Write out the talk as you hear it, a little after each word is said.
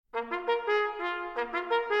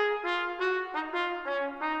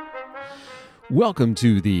Welcome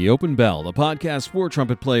to The Open Bell, the podcast for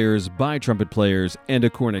trumpet players, by trumpet players, and a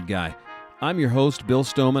cornet guy. I'm your host, Bill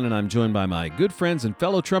Stoneman, and I'm joined by my good friends and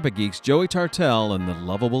fellow trumpet geeks, Joey Tartell and the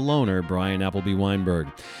lovable loner, Bryan Appleby Weinberg.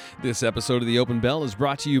 This episode of The Open Bell is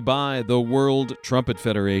brought to you by the World Trumpet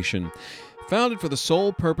Federation. Founded for the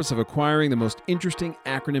sole purpose of acquiring the most interesting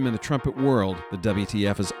acronym in the trumpet world, the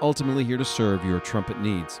WTF is ultimately here to serve your trumpet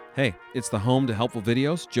needs. Hey, it's the home to helpful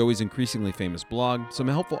videos, Joey's increasingly famous blog, some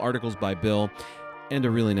helpful articles by Bill, and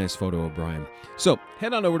a really nice photo of Bryan. So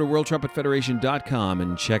head on over to worldtrumpetfederation.com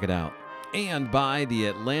and check it out. And by the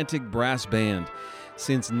Atlantic Brass Band.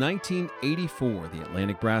 Since 1984, the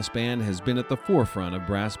Atlantic Brass Band has been at the forefront of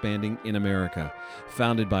brass banding in America.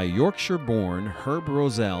 Founded by Yorkshire-born Herb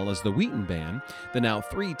Roselle as the Wheaton Band, the now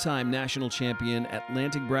three-time national champion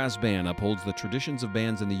Atlantic Brass Band upholds the traditions of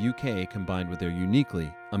bands in the UK combined with their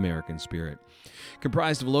uniquely American spirit.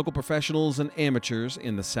 Comprised of local professionals and amateurs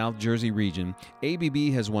in the South Jersey region,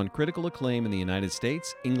 ABB has won critical acclaim in the United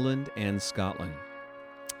States, England, and Scotland.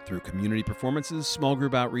 Through community performances, small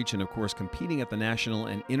group outreach, and of course competing at the national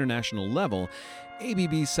and international level,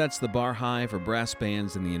 ABB sets the bar high for brass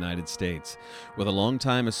bands in the United States. With a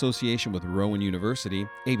long-time association with Rowan University,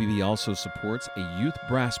 ABB also supports a youth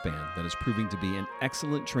brass band that is proving to be an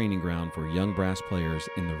excellent training ground for young brass players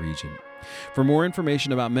in the region. For more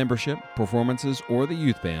information about membership, performances, or the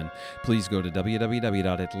youth band, please go to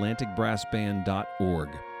www.atlanticbrassband.org.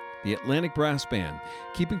 The Atlantic Brass Band,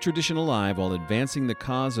 keeping tradition alive while advancing the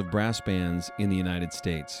cause of brass bands in the United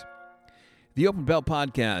States. The Open Bell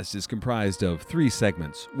podcast is comprised of 3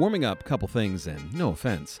 segments, warming up, couple things, and no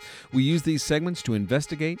offense. We use these segments to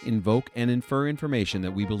investigate, invoke, and infer information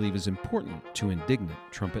that we believe is important to indignant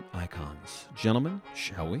trumpet icons. Gentlemen,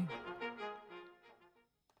 shall we?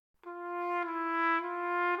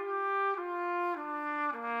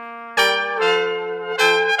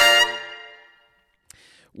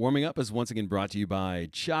 Warming Up is once again brought to you by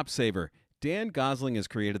Chop Saver. Dan Gosling has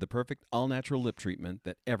created the perfect all-natural lip treatment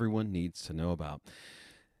that everyone needs to know about.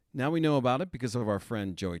 Now we know about it because of our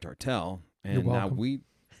friend Joey Tartell, and now we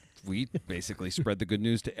basically spread the good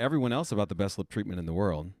news to everyone else about the best lip treatment in the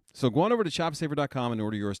world. So go on over to chopsaver.com and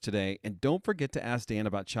order yours today, and don't forget to ask Dan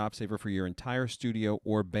about Chop Saver for your entire studio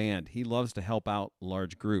or band. He loves to help out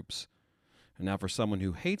large groups. And now for someone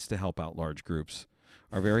who hates to help out large groups,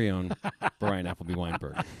 our very own Bryan Appleby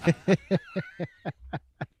Weinberg.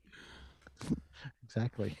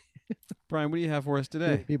 Exactly. Bryan, what do you have for us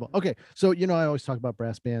today? People. Okay, so I always talk about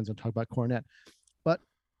brass bands and talk about cornet, but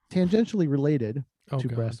tangentially related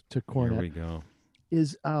to cornet. Here we go.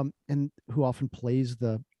 Is and who often plays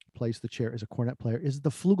the chair as a cornet player is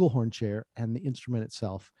the flugelhorn chair and the instrument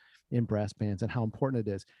itself in brass bands and how important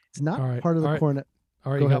it is. It's not part of the cornet.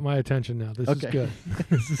 All right, you got my attention now. This is good.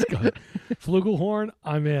 This is good. Flugelhorn,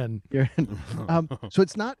 I'm in. You're in. So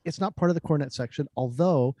it's not part of the cornet section,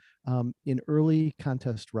 although in early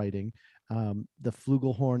contest writing, the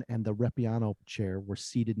flugelhorn and the repiano chair were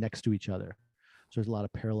seated next to each other. So there's a lot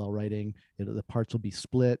of parallel writing. The parts will be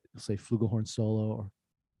split. You'll say flugelhorn solo or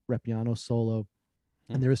repiano solo,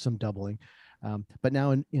 and there is some doubling. But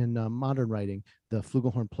now in modern writing, the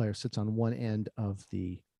flugelhorn player sits on one end of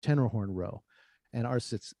the tenor horn row. And ours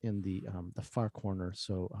sits in the far corner,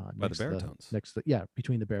 so by the baritones.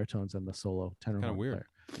 Between the baritones and the solo tenor horn weird. player.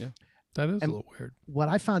 Yeah, that is a little weird. What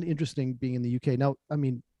I found interesting being in the UK, now, I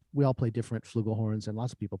mean, we all play different flugelhorns, and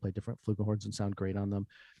lots of people play different flugelhorns and sound great on them.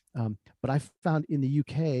 But I found in the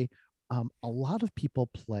UK, a lot of people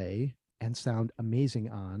play and sound amazing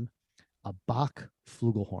on a Bach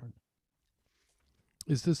flugelhorn.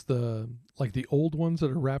 Is this the old ones that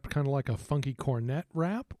are wrapped kind of like a funky cornet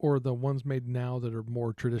wrap, or the ones made now that are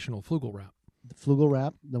more traditional flugel wrap? The flugel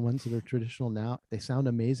wrap, the ones that are traditional now, they sound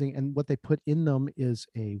amazing. And what they put in them is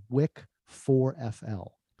a wick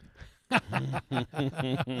 4FL.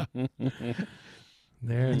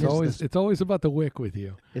 It's always about the wick with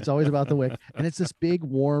you. It's always about the wick. And it's this big,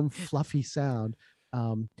 warm, fluffy sound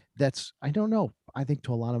that's, I don't know, I think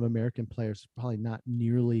to a lot of American players, probably not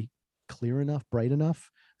nearly clear enough, bright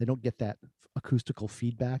enough. They don't get that acoustical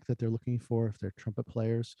feedback that they're looking for if they're trumpet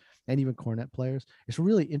players and even cornet players. It's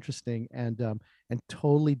really interesting and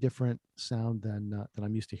totally different sound than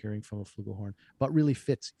I'm used to hearing from a flugelhorn, but really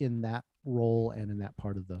fits in that role and in that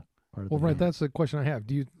part of the right. That's the question I have.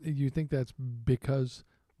 Do you think that's because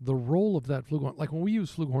the role of that flugelhorn, like when we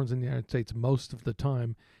use flugelhorns in the United States, most of the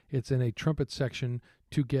time it's in a trumpet section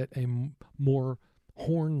to get a more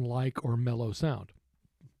horn-like or mellow sound,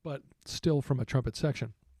 but still from a trumpet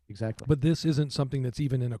section. Exactly. But this isn't something that's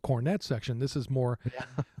even in a cornet section. This is more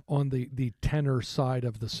on the tenor side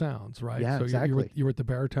of the sounds, right? Yeah, so exactly. you're at the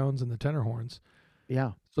baritones and the tenor horns.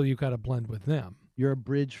 Yeah. So you got to blend with them. You're a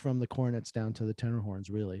bridge from the cornets down to the tenor horns,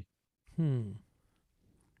 really.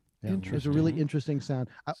 Yeah, it's a really interesting sound.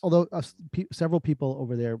 Although several people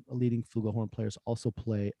over there, leading flugelhorn players, also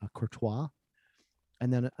play a Courtois,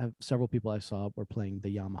 and then several people I saw were playing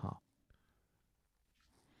the Yamaha.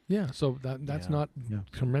 Yeah, so that's not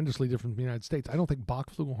tremendously different from the United States. I don't think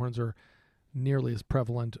Bach flugelhorns are nearly as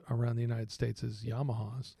prevalent around the United States as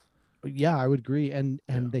Yamahas. Yeah, I would agree, and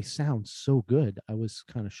they sound so good. I was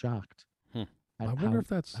kind of shocked. I wonder if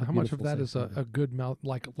that's how much of that is a good mouth,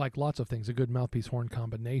 like lots of things, a good mouthpiece horn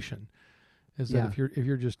combination. Is that if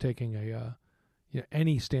you're just taking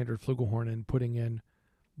any standard flugelhorn and putting in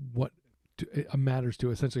what matters to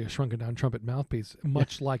essentially a shrunken down trumpet mouthpiece,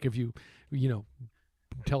 much like if you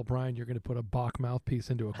tell Bryan you're going to put a Bach mouthpiece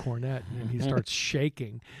into a cornet and he starts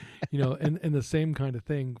shaking, and the same kind of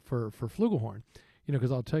thing for flugelhorn,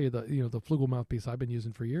 because I'll tell you the flugel mouthpiece I've been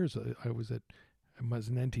using for years. I was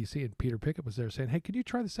an NTC and Peter Pickett was there saying, "Hey, could you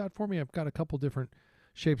try this out for me? I've got a couple different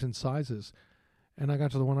shapes and sizes." And I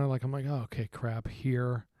got to the one I like. I'm like, "Oh, okay, crap.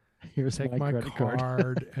 Here's take my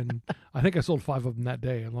card." And I think I sold 5 of them that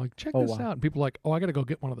day. I'm like, "Check this out." And people are like, "Oh, I got to go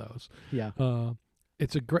get one of those." Yeah.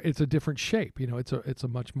 It's a different shape. It's a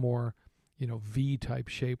much more, V type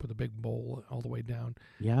shape with a big bowl all the way down.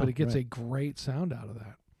 Yeah. But it gets a great sound out of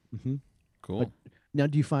that. Mm-hmm. Cool. But now,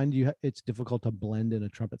 do you find it's difficult to blend in a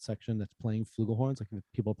trumpet section that's playing flugelhorns, like if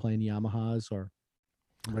people playing Yamahas or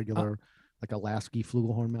regular, like a Lasky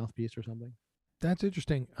flugelhorn mouthpiece or something? That's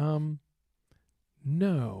interesting.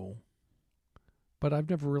 No, but I've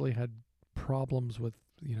never really had problems with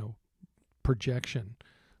projection.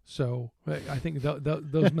 So I think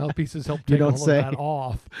those mouthpieces help take all of that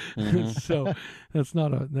off. So that's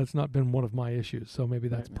not been one of my issues. So maybe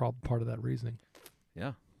that's part of that reasoning.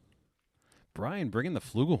 Yeah. Bryan, bring in the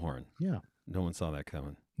flugelhorn. Yeah. No one saw that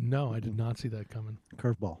coming. No, I did not see that coming.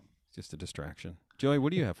 Curveball. Just a distraction. Joey,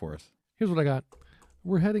 what do you have for us? Here's what I got.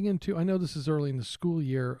 We're heading into, I know this is early in the school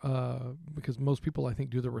year because most people, I think,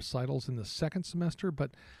 do the recitals in the second semester,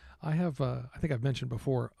 but I have, I think I've mentioned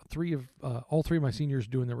before, all three of my seniors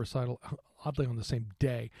doing their recital, oddly, on the same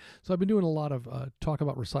day. So I've been doing a lot of talk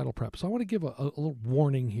about recital prep. So I want to give a little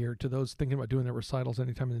warning here to those thinking about doing their recitals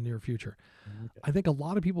anytime in the near future. Okay. I think a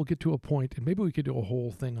lot of people get to a point, and maybe we could do a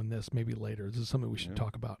whole thing on this maybe later. This is something we should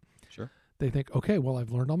talk about. Sure. They think, okay, well,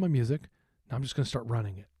 I've learned all my music. Now I'm just going to start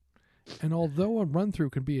running it. And although a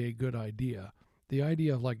run-through can be a good idea, the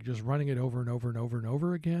idea of like just running it over and over and over and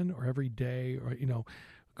over again, or every day, or,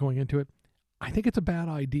 going into it, I think it's a bad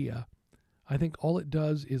idea. I think all it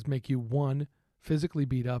does is make you, 1, physically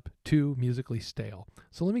beat up, 2, musically stale.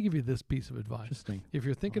 So let me give you this piece of advice. Interesting. If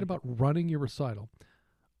you're thinking about running your recital,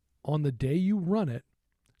 on the day you run it,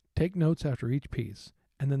 take notes after each piece,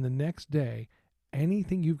 and then the next day,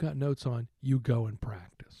 anything you've got notes on, you go and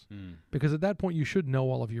practice. Because at that point, you should know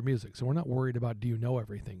all of your music. So we're not worried about, do you know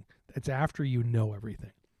everything? It's after you know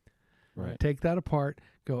everything. Right. Take that apart,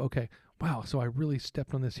 go, okay, wow, so I really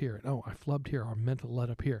stepped on this here. And, oh, I flubbed here, or meant to let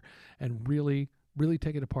up here. And really, really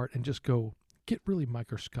take it apart and just go get really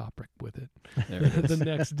microscopic with it the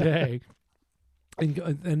next day.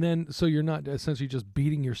 And then, so you're not essentially just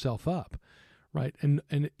beating yourself up, right? And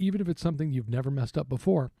even if it's something you've never messed up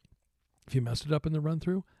before, if you messed it up in the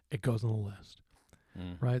run-through, it goes on the list.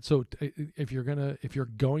 Right. So if you're going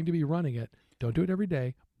to be running it, don't do it every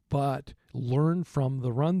day, but learn from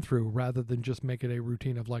the run through rather than just make it a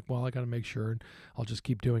routine of like, well, I got to make sure and I'll just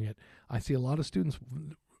keep doing it. I see a lot of students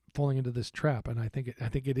falling into this trap, and I think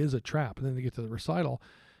it is a trap. And then they get to the recital,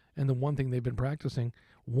 and the one thing they've been practicing,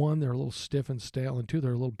 1, they're a little stiff and stale, and 2,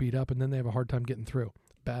 they're a little beat up, and then they have a hard time getting through.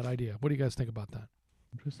 Bad idea. What do you guys think about that?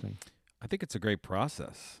 Interesting. I think it's a great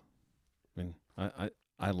process. I mean,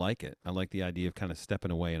 I like it. I like the idea of kind of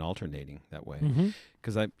stepping away and alternating that way.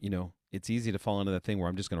 Because it's easy to fall into that thing where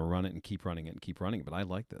I'm just going to run it and keep running it and keep running it. But I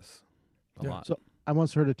like this a lot. So I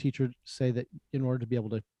once heard a teacher say that in order to be able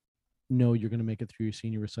to know you're going to make it through your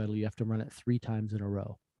senior recital, you have to run it 3 times in a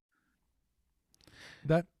row.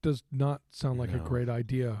 That does not sound like a great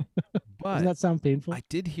idea. But doesn't that sound painful? I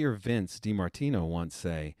did hear Vince DiMartino once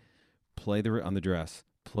say, play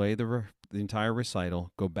the entire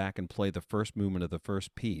recital, go back and play the first movement of the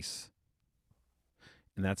first piece.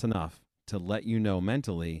 And that's enough to let you know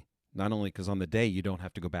mentally, not only because on the day you don't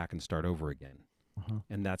have to go back and start over again.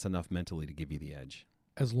 And that's enough mentally to give you the edge.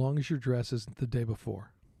 As long as your dress is the day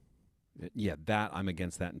before. Yeah, I'm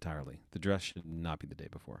against that entirely. The dress should not be the day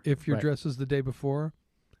before. If your dress is the day before,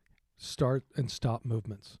 start and stop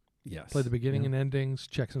movements. Yes. Play the beginning and endings,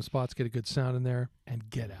 check some spots, get a good sound in there, and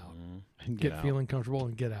get out. And get feeling comfortable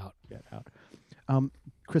and get out. Get out.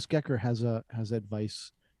 Chris Gecker has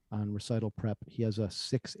advice on recital prep. He has a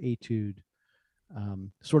 6 etude,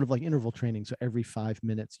 sort of like interval training. So every 5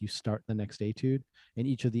 minutes you start the next etude, and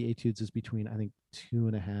each of the etudes is between, I think,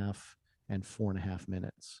 2.5 and 4.5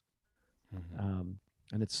 minutes.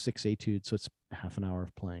 And it's 6 etudes, so it's half an hour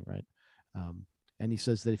of playing, right? And he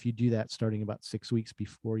says that if you do that starting about 6 weeks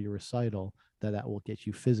before your recital, that will get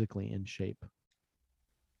you physically in shape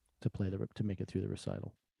to make it through the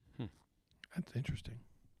recital. That's interesting.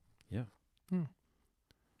 Yeah. All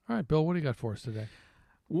right, Bill, what do you got for us today?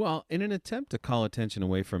 Well, in an attempt to call attention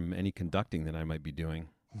away from any conducting that I might be doing.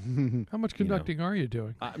 How much conducting are you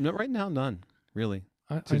doing? No, right now, none, really.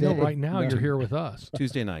 I know right now None. you're here with us.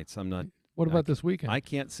 Tuesday nights, I'm not. What about this weekend? I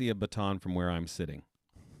can't see a baton from where I'm sitting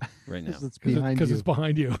right now. It's behind you. Because it's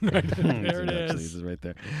behind you. Right there it Actually, is. it's right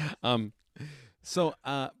there.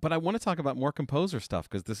 But I want to talk about more composer stuff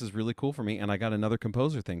because this is really cool for me, and I got another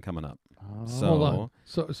composer thing coming up. Hold on.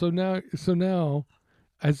 So now,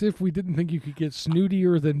 as if we didn't think you could get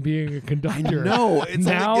snootier than being a conductor. No, it's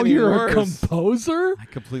now only getting you're worse. a composer. I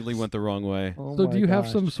completely went the wrong way. Oh So my do you have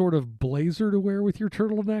gosh. some sort of blazer to wear with your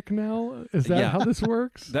turtleneck now? Is that Yeah. how this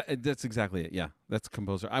works? That's exactly it. Yeah, that's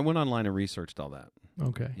composer. I went online and researched all that.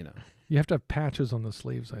 Okay. You have to have patches on the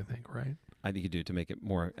sleeves, I think, right? I think you do to make it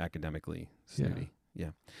more academically snooty.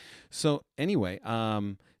 Yeah. So anyway,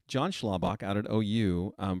 John Schlabach out at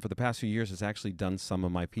OU for the past few years has actually done some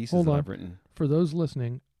of my pieces Hold that on. I've written. For those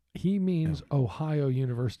listening, he means Ohio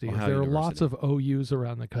University. Ohio there are University. lots of OUs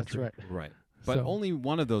around the That's country. right. Right. But So- only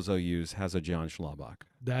one of those OUs has a John Schlabach.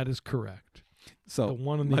 That is correct. So The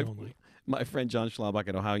one and the only. my friend John Schlabach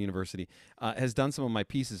at Ohio University has done some of my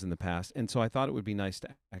pieces in the past, and so I thought it would be nice to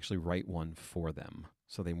actually write one for them,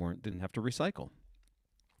 so they didn't have to recycle.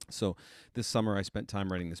 So this summer I spent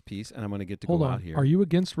time writing this piece, and I'm going to get to Hold go on. out here. Are you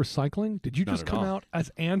against recycling? Did you Not just at come all. out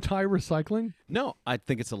as anti-recycling? No, I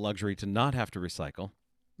think it's a luxury to not have to recycle.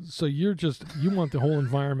 So you want the whole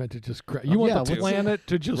environment to just you want Yeah, the what's planet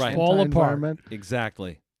to just Right. fall apart. Anti-environment.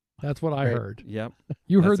 Exactly. That's what I Right. heard. Yep.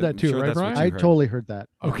 You That's heard it. that I'm too, sure right, that's what Brian? you I heard. totally heard that.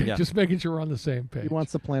 Okay, Yeah. just making sure we're on the same page. He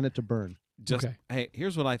wants the planet to burn. Just Okay. hey,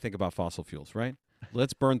 here's what I think about fossil fuels. Right?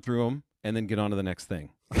 Let's burn through them and then get on to the next thing.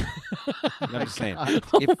 I'm just saying.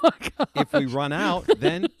 If we run out,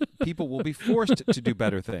 then people will be forced to do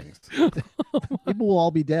better things. People will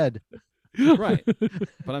all be dead. Right.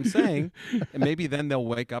 But I'm saying, and maybe then they'll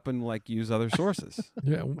wake up and use other sources.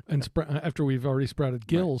 Yeah, and after we've already sprouted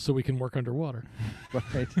gills, so we can work underwater.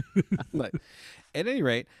 Right. But at any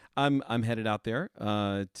rate, I'm headed out there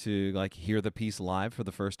to hear the piece live for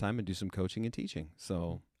the first time and do some coaching and teaching.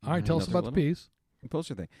 So All right, tell us another about the little piece.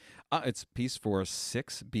 composer thing. It's a piece for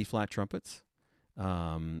 6 B-flat trumpets.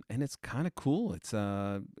 And it's kind of cool. It's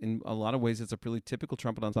in a lot of ways it's a pretty typical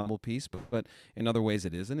trumpet ensemble piece, but in other ways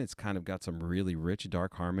it isn't. It's kind of got some really rich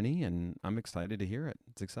dark harmony, and I'm excited to hear it.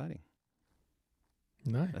 It's exciting.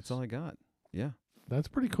 Nice. That's all I got. Yeah. That's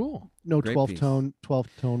pretty cool. No Great 12 piece. tone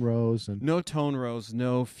rows and No tone rows,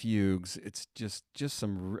 no fugues. It's just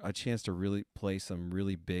a chance to really play some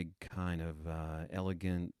really big kind of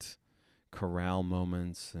elegant chorale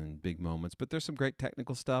moments and big moments. But there's some great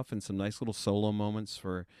technical stuff and some nice little solo moments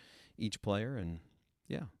for each player. And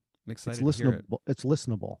yeah, I'm excited it's to hear it. listenable. It's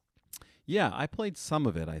listenable. Yeah, I played some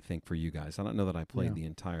of it, I think, for you guys. I don't know that I played Yeah. the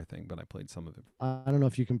entire thing, but I played some of it. I don't know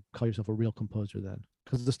if you can call yourself a real composer then,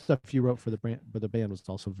 because the stuff you wrote for the band was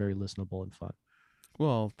also very listenable and fun.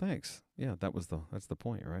 Well, thanks. Yeah, that's the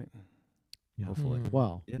point, right? Yeah. Hopefully. Mm.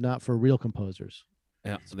 Wow, Yeah. not for real composers.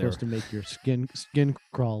 Yeah, It's supposed to make your skin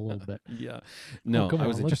crawl a little bit. Yeah. No, come I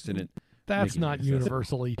was on, interested in That's making it not accessible.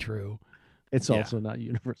 universally true. It's Yeah. also not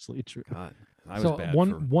universally true. God, I was So bad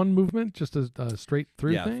one for one movement, just a straight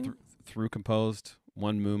through yeah, thing. through composed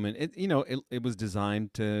one movement. It was designed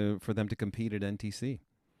for them to compete at NTC,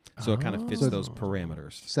 so it kind of fits Oh. those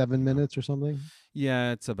parameters. 7 minutes or something.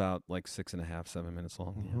 Yeah, it's about 6.5, 7 minutes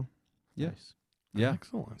long. Mhm. Yeah. Nice. Yeah.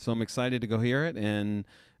 Excellent. So I'm excited to go hear it, and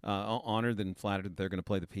honored and flattered that they're going to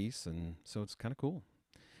play the piece, and so it's kind of cool.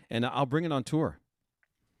 And I'll bring it on tour.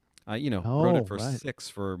 I wrote it for right. 6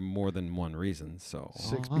 for more than one reason. So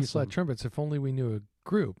 6 Awesome. B-flat trumpets. If only we knew a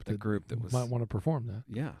group a group that was might want to perform that.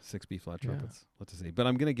 yeah, 6 B-flat Yeah. trumpets. Let's see. But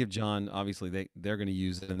I'm going to give John. Obviously, they're going to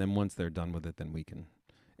use it, and then once they're done with it, then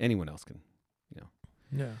anyone else can,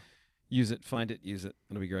 Yeah. use it, find it, use it.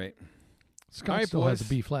 It'll be great. Scott right, still has a boys.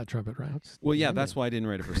 B-flat trumpet, right? Well, yeah, Outstanding. that's why I didn't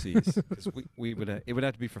write it for C's. 'Cause it would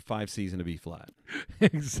have to be for 5 C's and a B flat,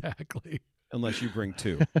 Exactly. unless you bring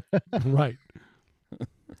 2. Right.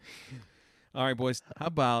 All right, boys. How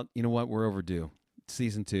about, you know what? We're overdue.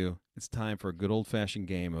 Season 2. It's time for a good old-fashioned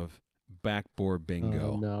game of Backbore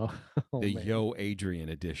Bingo. Oh, no. Oh, The man. Adrian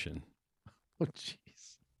edition. Oh, jeez.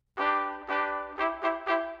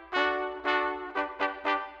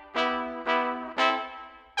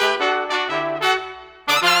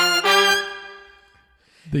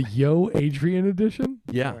 The Yo Adrian edition?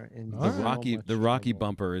 Yeah. Are in The so Rocky much the Rocky trouble.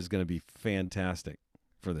 bumper is going to be fantastic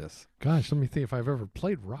for this. Gosh, let me think if I've ever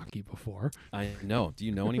played Rocky before. I know. Do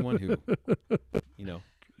you know anyone who,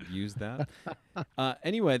 used that?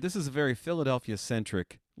 Anyway, this is a very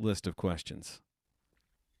Philadelphia-centric list of questions.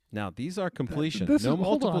 Now, these are completion. This No is-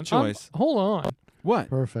 hold multiple on, choice. hold on. What?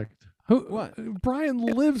 Perfect. What? Bryan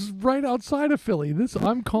lives right outside of Philly.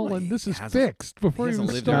 I'm calling he this is hasn't- fixed before He you hasn't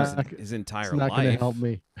even lived there start. his entire It's not life. going to help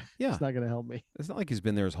me. Yeah. It's not going to help me. It's not like he's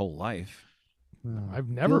been there his whole life. No, I've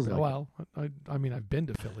never feels been. like Well, I mean, I've been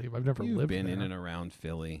to Philly. I've never You've lived been there. in and around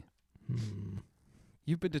Philly. Hmm.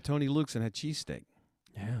 You've been to Tony Luke's and had cheesesteak.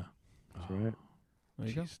 Yeah. That's right. There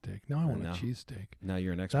you go. Cheesesteak. Now I want know. a cheesesteak. Now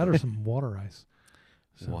you're an expert. That or some water ice.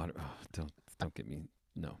 So Water. Oh, don't get me.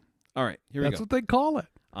 No. All right. Here we that's go. what they call it.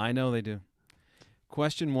 I know they do.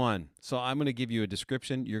 Question 1. So I'm going to give you a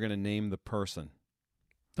description. You're going to name the person.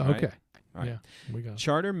 All right? Okay. All right. Yeah, we got it.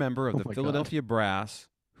 Charter member of Oh the my God. Philadelphia Brass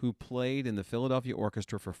who played in the Philadelphia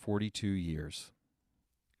Orchestra for 42 years.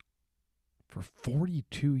 For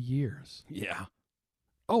 42 years. Yeah.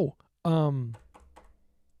 Oh,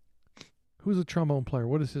 who's a trombone player?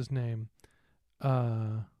 What is his name?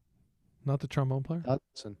 Not the trombone player?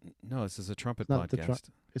 Hudson. No, this is a trumpet Not the podcast.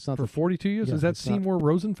 It's not For the. 42 years? yeah, Is that it's not- Seymour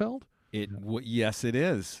Rosenfeld? Yes, it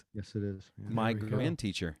is. Yes, it is. Yeah. My There we go. grand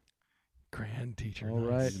teacher. Grand teacher. All nice.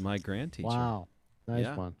 right. He's my grand teacher. Wow. Nice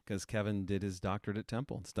Yeah. one. Because Kevin did his doctorate at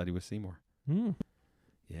Temple and studied with Seymour. Hmm.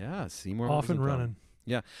 Yeah, Seymour Off and Rosenfeld. running.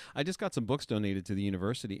 I just got some books donated to the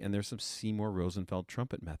university, and there's some Seymour Rosenfeld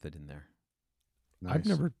trumpet method in there. I've Nice.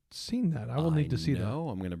 never seen that. I will need to see that. No,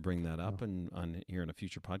 I'm going to bring that up Oh. on here in a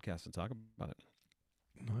future podcast and talk about it.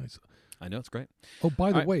 Nice. I know it's great. Oh, by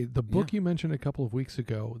the All right. way, the book you mentioned a couple of weeks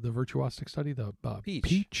ago, the virtuosic study, the Peach.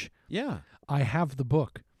 Peach, Yeah, I have the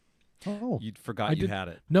book. Oh. you forgot I you did- had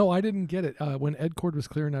it. No, I didn't get it. When Ed Cord was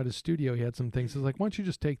clearing out his studio, he had some things. He was like, why don't you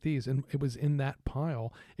just take these? And it was in that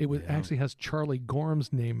pile. It was Yeah. actually has Charlie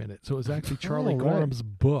Gorham's name in it. So it was actually Charlie Oh, right. Gorham's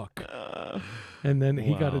book. And then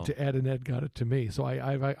he got Wow. it to Ed, and Ed got it to me. So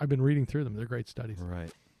I've been reading through them. They're great studies.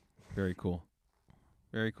 Right. Very cool.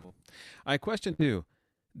 Very cool. All right, question 2.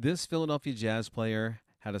 This Philadelphia jazz player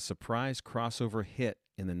had a surprise crossover hit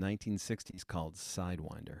in the 1960s called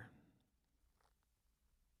Sidewinder.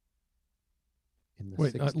 In the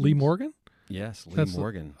Wait, 60s? Lee Morgan? Yes, Lee That's the-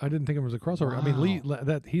 Morgan. I didn't think it was a crossover. I mean, Lee, Wow.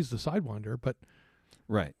 that he's the Sidewinder, but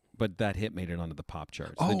Right. But that hit made it onto the pop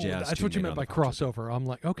charts. oh, the jazz that's tune what you made it meant on by the pop charts. crossover. I'm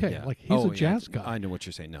like, okay, Yeah. like he's Oh, a jazz yeah. guy. I know what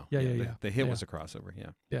you're saying. No. Yeah, the, yeah. The hit Yeah. was a crossover.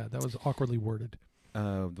 Yeah. Yeah, that was awkwardly worded.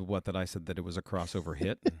 The what that I said that it was a crossover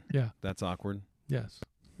hit. Yeah. That's awkward. Yes.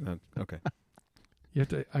 Okay. You have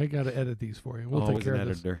to. I got to edit these for you. We'll Always take care an of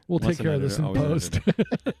this. editor. We'll Once take care of this in always an post.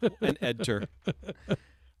 editor. An editor.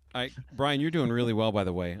 All right, Brian, you're doing really well, by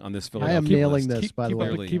the way, on this I Philadelphia am nailing list. this, by the way.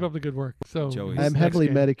 Clearly. Keep up the good work. So Joey's- this I'm next heavily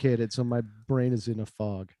game- medicated, so my brain is in a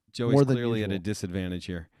fog. Joey's more than clearly at a usual. disadvantage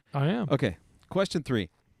here. I am. Okay, question 3.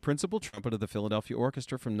 Principal trumpet of the Philadelphia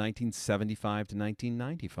Orchestra from 1975 to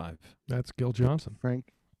 1995. That's Gil Johnson.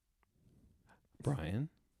 Frank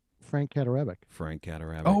Catarabic. Frank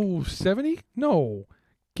Catarabic. Oh, 70? No.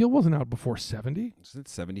 Gil wasn't out before 70.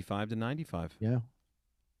 It's 75 to 95. Yeah.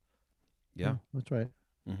 Yeah. That's right.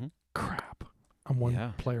 Mm-hmm. Crap. I'm one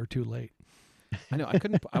Yeah. player too late. I know. I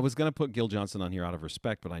couldn't. I was going to put Gil Johnson on here out of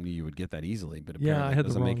respect, but I knew you would get that easily. But Yeah, apparently I it had the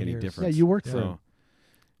doesn't make wrong any years. difference. Yeah, you worked for So, him.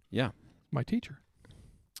 yeah. My teacher.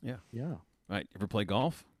 Yeah. All right. Ever play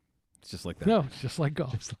golf? It's just like that. No, it's just like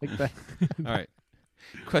golf. Just like that. All right.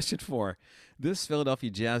 Question 4. This Philadelphia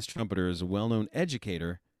jazz trumpeter is a well-known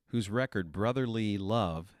educator whose record, Brotherly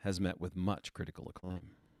Love, has met with much critical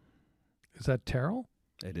acclaim. Is that Terrell?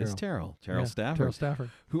 It is Terrell Yeah, Stafford, Terrell Stafford.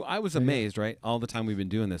 who I was Yeah. amazed, right? All the time we've been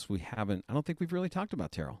doing this, I don't think we've really talked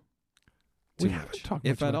about Terrell. We Too haven't much, talked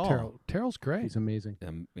if much at about all. Terrell. Terrell's great. He's amazing.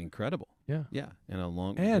 Incredible. Yeah. Yeah, and a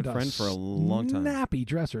And good friend for a long time. Snappy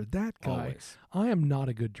dresser. That guy. Always. I am not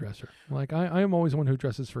a good dresser. Like I am always one who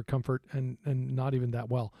dresses for comfort and not even that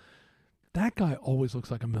well. That guy always looks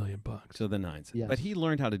like $1 million. So the 9s. Yes. But he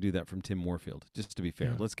learned how to do that from Tim Moorfield, just to be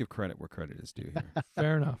fair. Yeah. Let's give credit where credit is due here.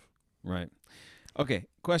 Fair enough. Right. Okay,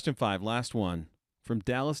 question 5, last one. From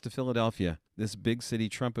Dallas to Philadelphia, this big city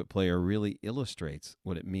trumpet player really illustrates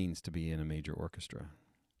what it means to be in a major orchestra.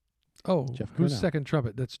 Oh, Jeff who's Curnow. second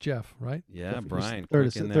trumpet? That's Jeff, right? Yeah, Jeff- Brian. Third,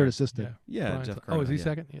 quick in there. third assistant. Yeah, Brian's Jeff the- oh, is Curnow, he yeah.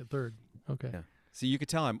 second? Yeah, third. Okay. Yeah. See, you could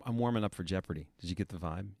tell I'm warming up for Jeopardy. Did you get the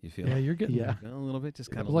vibe? You feel Yeah, it? you're getting Yeah. there. A little bit, just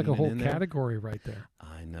That kind was of like a whole in there. category right there.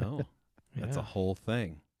 I know. That's a Yeah. whole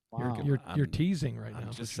thing. Wow. You're I'm- teasing right now. I'm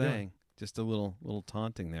That's just what you're doing. saying. Just a little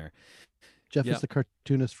taunting there. Jeff Yeah. is the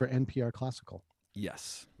cartoonist for NPR Classical.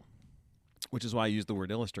 Yes. which is why I used the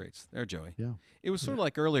word illustrates. There, Joey. Yeah. It was sort of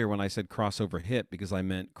like earlier when I said crossover hit because I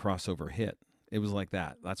meant crossover hit. It was like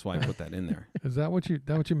that. That's why I put that in there. Is that what you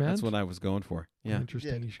meant? That's what I was going for. Yeah.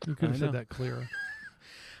 Interesting. Yeah. You could have I said know. that clearer.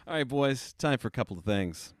 All right, boys. Time for a couple of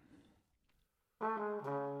things.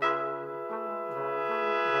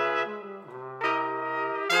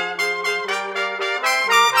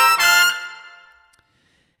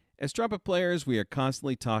 As trumpet players, we are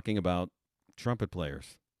constantly talking about trumpet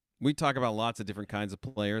players. We talk about lots of different kinds of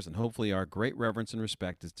players, and hopefully our great reverence and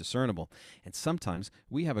respect is discernible. And sometimes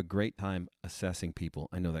we have a great time assessing people.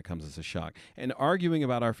 I know that comes as a shock. And arguing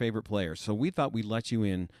about our favorite players. So we thought we'd let you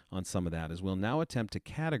in on some of that as we'll now attempt to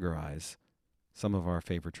categorize some of our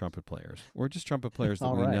favorite trumpet players, or just trumpet players that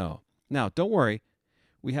All we right. know. Now, don't worry.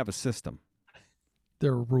 We have a system.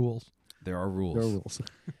 There are rules. There are rules. There are rules.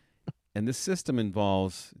 And this system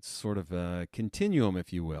involves sort of a continuum,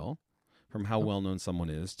 if you will, from how well-known someone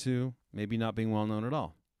is to maybe not being well-known at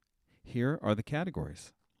all. Here are the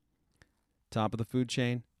categories. Top of the food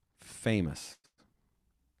chain, famous.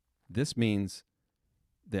 This means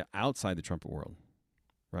they're outside the trumpet world,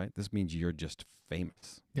 right? This means you're just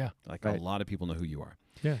famous. Yeah. Like Right. a lot of people know who you are.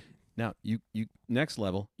 Yeah. Now, you next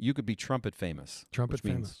level, you could be trumpet famous. Trumpet which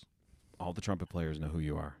means famous. all the trumpet players know who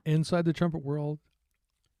you are. Inside the trumpet world,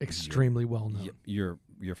 extremely well known. You're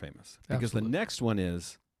famous. Because Absolutely. the next one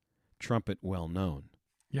is trumpet well known.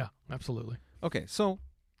 Yeah, absolutely. Okay, so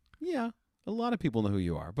yeah, a lot of people know who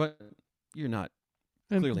you are, but you're not,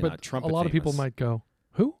 Clearly but not trumpet a lot of people famous. might go,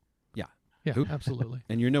 who? Yeah. Yeah, Who? absolutely.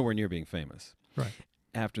 and you're nowhere near being famous. Right.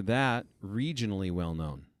 After that, regionally well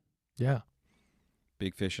known. Yeah.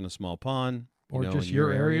 Big fish in a small pond. you Or know, just in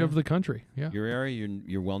your area of the country. Yeah. Your area,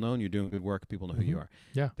 you're well known, you're doing good work, people know who you Mhm. are.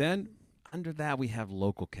 Yeah. Then under that, we have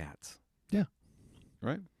local cats. Yeah.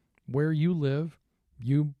 Right? Where you live,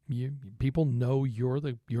 you people know you're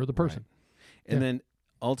the person. And Yeah. then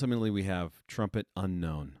ultimately, we have trumpet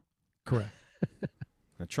unknown. Correct.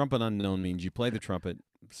 Now, trumpet unknown means you play the trumpet.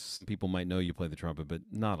 Some people might know you play the trumpet, but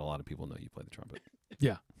not a lot of people know you play the trumpet.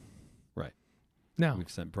 Yeah. Right. Now, We've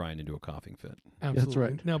sent Bryan into a coughing fit. absolutely.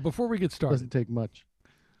 right. Now, before we get started, Doesn't take much.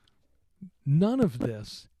 none of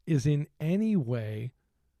this is in any way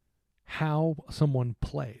how someone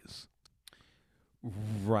plays.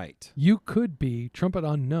 Right. You could be trumpet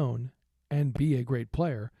unknown and be a great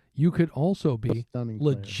player. You could also be Stunning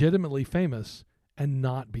player. legitimately famous and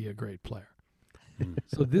not be a great player. Hmm.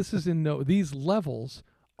 So this is these levels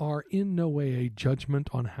are in no way a judgment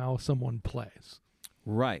on how someone plays.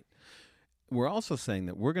 Right. We're also saying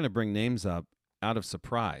that we're going to bring names up out of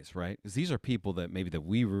surprise, right? Because these are people that maybe that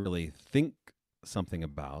we really think something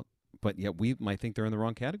about, but yet we might think they're in the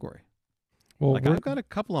wrong category. Well, Like I've got a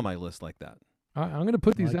couple on my list like that. I'm going to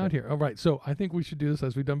put these like out it. here. All right. So I think we should do this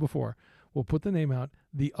as we've done before. We'll put the name out.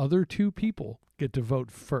 The other two people get to vote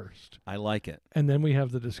first, I like it. and then we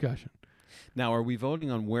have the discussion. Now, are we voting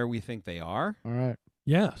on where we think they are? All right.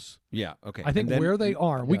 Yes. Yeah. Okay. I think And then where they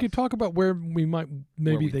are. We could yes. talk about where we might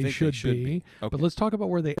maybe we they think should, be, Okay. but let's talk about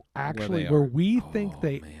where they actually are. we think Oh,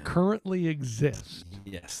 they man. currently exist.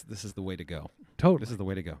 Yes, this is the way to go. Totally. This is the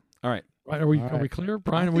way to go. All right. Right, are we All are we right. clear?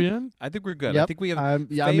 Brian, are we in? I think we're good. I Yep. think we have I'm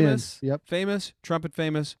in. famous, Yep. famous,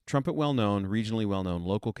 trumpet well known, regionally well known,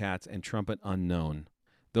 local cats, and trumpet unknown.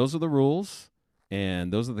 Those are the rules,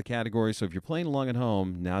 and those are the categories. So if you're playing along at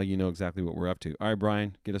home, now you know exactly what we're up to. All right,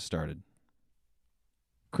 Brian, get us started.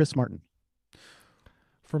 Chris Martin.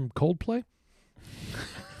 From Coldplay?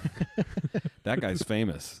 That guy's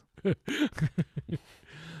famous.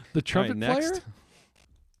 The trumpet All right, player?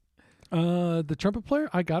 next. The trumpet player?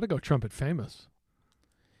 I got to go trumpet famous.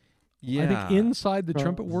 Yeah. I think inside the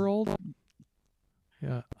trumpet From- world.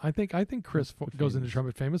 Yeah, I think Chris goes into famous.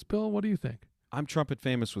 trumpet famous. Bill, what do you think? I'm trumpet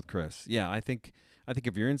famous with Chris. Yeah, I think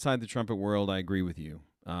if you're inside the trumpet world, I agree with you.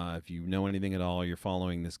 If you know anything at all, you're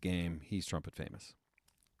following this game, he's trumpet famous.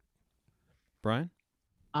 Brian?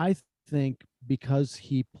 I think because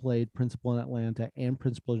he played principal in Atlanta and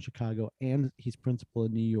principal in Chicago and he's principal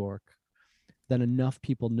in New York, then enough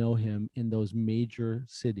people know him in those major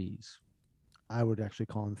cities. I would actually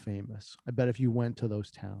call him famous. I bet if you went to those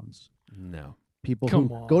towns, No. people Come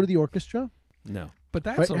who on. go to the orchestra, No. But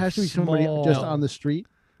that's right, a it has to be small, somebody just on the street.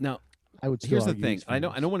 Now, I would still here's the argue thing. he's I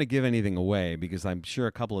don't famous. want to give anything away because I'm sure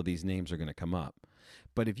a couple of these names are going to come up.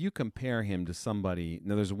 But if you compare him to somebody,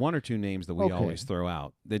 now there's one or two names that we Okay. always throw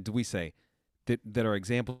out that we say that are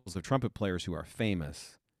examples of trumpet players who are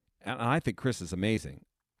famous. And I think Chris is amazing,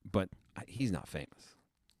 but he's not famous.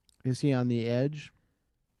 Is he on the edge?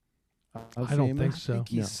 I don't think famous? so. I think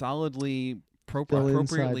he's No. solidly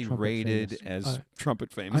appropriately trumpet rated famous. as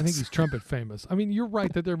trumpet famous. I think he's trumpet famous. I mean, you're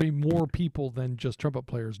right that there may be more people than just trumpet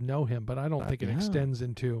players know him, but I don't think it extends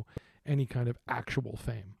into any kind of actual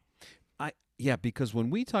fame. Yeah, because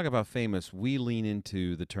when we talk about famous, we lean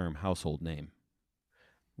into the term household name.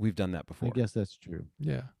 We've done that before. I guess that's true.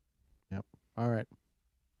 Yeah. Yep. All right.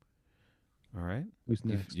 All right. Who's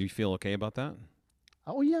next? You feel okay about that?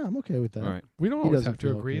 Oh yeah, I'm okay with that. All right. We don't He always doesn't have to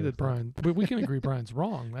feel agree okay that with that. Brian, but we can agree Brian's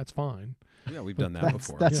wrong. That's fine. Yeah, we've done that That's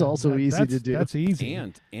before. that's Yeah, also easy to do. That's easy.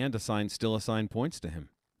 And still assign points to him.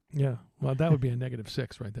 Yeah. Well, that would be a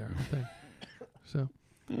 -6 right there, I think. So,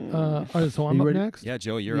 all right. So Are I'm you up ready? next. Yeah,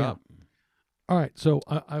 Joey, you're Yeah. up. All right. So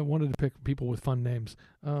I wanted to pick people with fun names.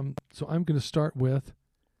 So I'm going to start with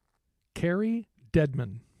Carrie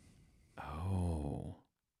Deadman. Oh.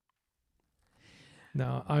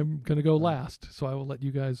 Now I'm going to go last, so I will let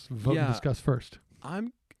you guys vote and discuss first.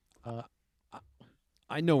 I'm. Uh,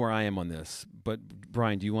 I know where I am on this, but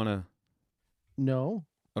Brian, do you want to? No.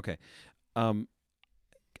 Okay.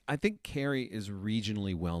 I think Carey is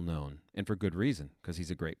regionally well known, and for good reason, because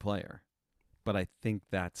he's a great player. But I think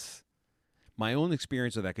that's my own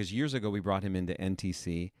experience of that, because years ago we brought him into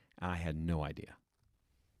NTC, and I had no idea.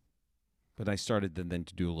 But I started then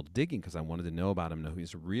to do a little digging because I wanted to know about him, and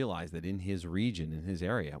to realize that in his region, in his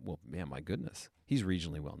area, well, man, my goodness, he's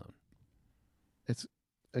regionally well known.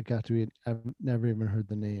 It got to be. I've never even heard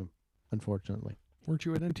the name, unfortunately. Weren't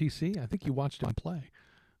you at NTC? I think you watched him play.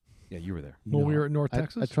 Yeah, you were there. When we were at North I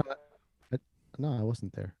Texas? No, I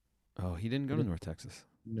wasn't there. Oh, he didn't go to North Texas.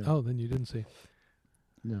 No. Oh, then you didn't see.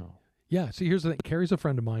 No. Yeah, see, here's the thing. Carrie's a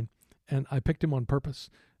friend of mine, and I picked him on purpose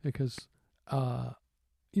because,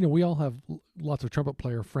 we all have lots of trumpet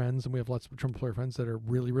player friends, and we have lots of trumpet player friends that are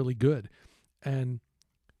really, really good. And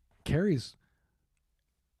Carrie's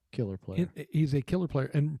Killer player. he's a killer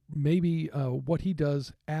player, and maybe what he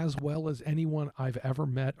does as well as anyone I've ever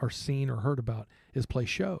met or seen or heard about is play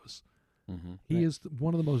shows. Mm-hmm. He is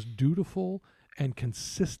one of the most dutiful and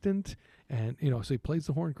consistent, and so he plays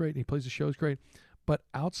the horn great and he plays the shows great. But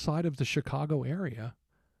outside of the Chicago area,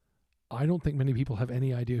 I don't think many people have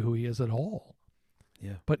any idea who he is at all.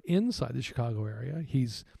 Yeah. But inside the Chicago area,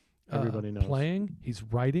 he's Everybody knows. playing, he's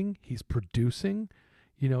writing, he's producing.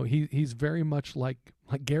 He's very much like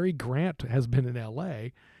Gary Grant has been in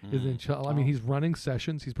L.A. Is in. I mean, he's running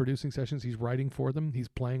sessions, he's producing sessions, he's writing for them, he's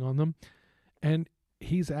playing on them, and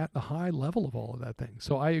he's at the high level of all of that thing.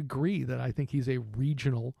 So I agree that I think he's a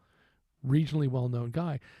regionally well-known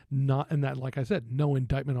guy. Not, and that, like I said, no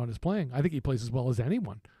indictment on his playing. I think he plays as well as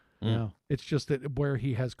anyone. Yeah. It's just that where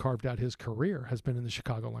he has carved out his career has been in the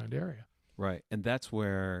Chicagoland area. Right. And that's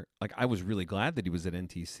where, I was really glad that he was at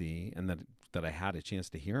NTC and that I had a chance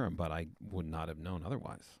to hear him, but I would not have known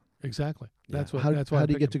otherwise. Exactly. Yeah. That's what. How That's why. did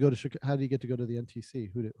he get to go to How did he get to go to the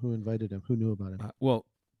NTC? Who invited him? Who knew about him? Well,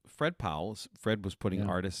 Fred Powell. Fred was putting Yeah.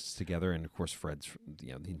 artists together, and of course, Fred's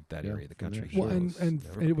that area of the country. familiar. Well, He and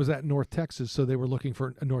knows it was at North Texas, so they were looking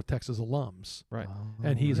for North Texas alums, right.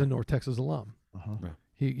 and he's Oh, a North Texas alum. uh-huh. Right.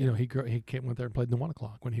 He went there and played in the 1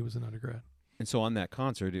 o'clock when he was an undergrad. And so on that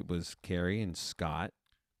concert, it was Carey and Scott.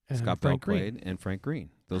 And Scott Bell Frank Green. played, and Frank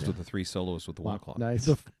Green. Those were the three soloists with the 1 o'clock. Nice.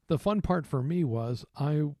 The fun part for me was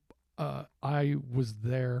I was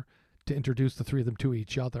there to introduce the three of them to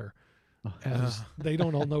each other, as they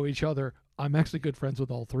don't all know each other. I'm actually good friends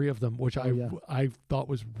with all three of them, which I thought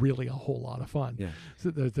was really a whole lot of fun. Yeah.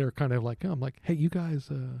 So they're kind of like, I'm like, hey, you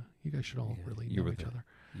guys should all really You know were each the other.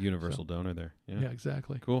 Universal donor there. Yeah,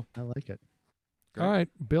 exactly. Cool. I like it. Great. All right,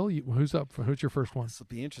 Bill, who's up? Who's your first one? This will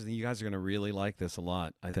be interesting. You guys are going to really like this a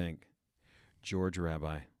lot, I think. George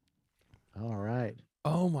Rabbi. All right.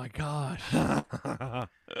 Oh my gosh!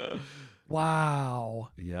 Wow.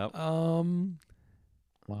 Yep.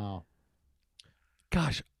 Wow.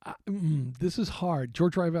 Gosh, this is hard.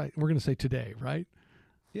 George Rabbi. We're going to say today, right?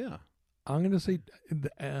 Yeah. I'm going to say,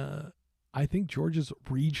 I think George is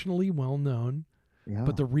regionally well known, Yeah.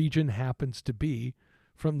 but the region happens to be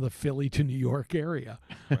from the Philly to New York area.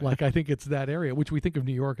 Right. Like, I think it's that area, which we think of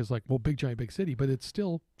New York as like, well, big, giant, big city, but it's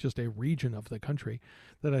still just a region of the country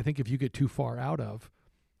that I think if you get too far out of,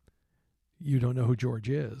 you don't know who George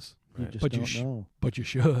is. You Right. just But don't you know. But you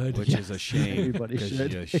should. Which is a shame. Everybody 'cause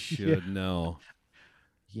should. You should know.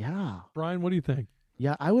 Yeah. Brian, what do you think?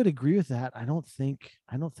 Yeah, I would agree with that. I don't think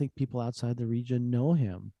people outside the region know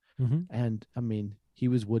him. Mm-hmm. And I mean, he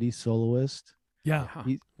was Woody's soloist. Yeah.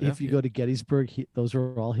 If you go to Gettysburg, those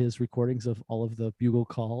are all his recordings of all of the bugle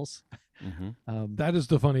calls. Mm-hmm. That is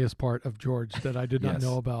the funniest part of George that I did not Yes.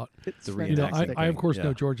 know about. It's The You know, fantastic I of thing, course yeah.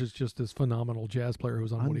 know George is just this phenomenal jazz player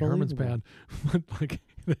who's on Woody Herman's band, but like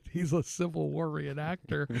he's a Civil War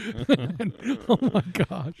reenactor. And, oh my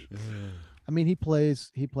gosh! I mean, he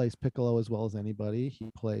plays piccolo as well as anybody. He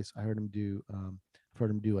plays. I heard him do. I've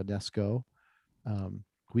heard him do a Nesco.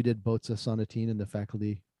 We did Bozza Sonatine in the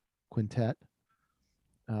faculty quintet.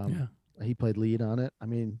 Yeah. He played lead on it. I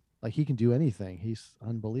mean, like he can do anything. He's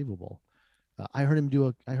unbelievable. I heard him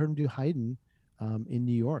do Haydn in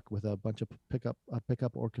New York with a bunch of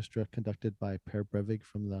pickup orchestra conducted by Per Brevig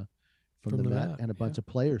from the Met and a bunch of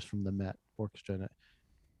players from the Met Orchestra. And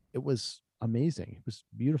it was amazing. It was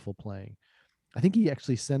beautiful playing. I think he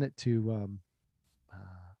actually sent it to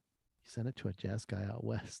a jazz guy out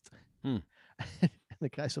west. And the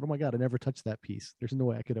guy said, "Oh my God, I never touched that piece. There's no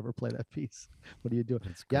way I could ever play that piece. What are you doing?"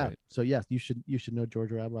 That's great. Yeah. So yes, you should know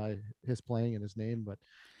George Rabbi, his playing and his name. But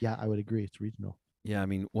yeah, I would agree. It's regional. Yeah, I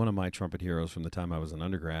mean, one of my trumpet heroes from the time I was an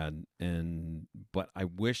undergrad, but I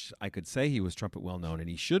wish I could say he was trumpet well known, and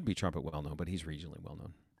he should be trumpet well known, but he's regionally well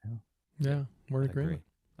known. Yeah, we're in agreement.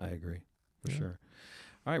 I agree for sure.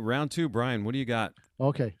 All right, round 2, Bryan. What do you got?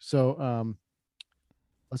 Okay, so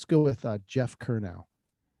let's go with Jeff Kernow.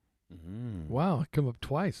 Wow, come up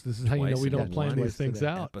twice. This is how you know we don't plan these things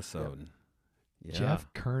out. Episode. Yeah.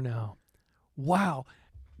 Jeff Kernow. Wow.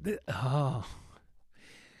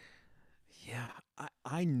 Yeah,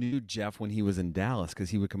 I knew Jeff when he was in Dallas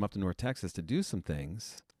because he would come up to North Texas to do some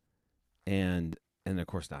things, and of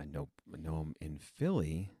course I know him in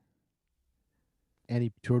Philly. And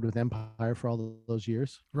he toured with Empire for all those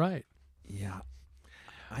years. Right. Yeah,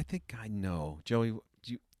 I think I know. Joey,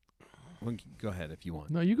 go ahead if you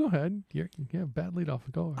want. No, you go ahead. Bad lead off.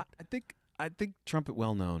 Go ahead. I think trumpet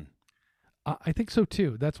well known. I think so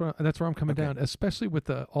too. That's where I'm coming down, especially with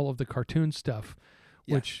all of the cartoon stuff.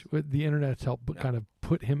 Which with the internet's helped kind of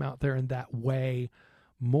put him out there in that way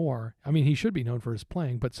more. I mean, he should be known for his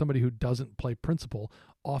playing, but somebody who doesn't play principal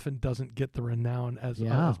often doesn't get the renown as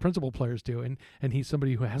principal players do. And he's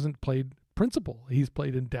somebody who hasn't played principal. He's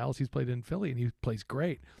played in Dallas, he's played in Philly, and he plays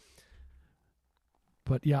great.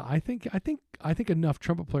 But yeah, I think enough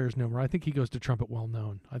trumpet players know him. I think he goes to trumpet well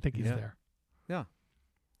known. I think he's there. Yeah.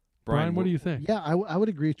 Bryan, what do you think? Yeah, I would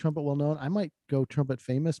agree. Trumpet well known. I might go trumpet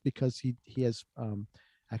famous because he has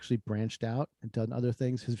actually branched out and done other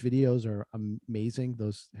things. His videos are amazing.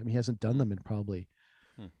 He hasn't done them in probably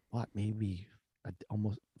maybe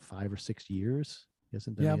almost 5 or 6 years. He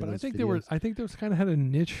hasn't done. Yeah, but I think there was kind of had a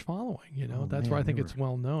niche following. That's why I think it's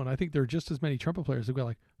well known. I think there are just as many trumpet players who go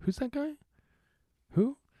like, "Who's that guy?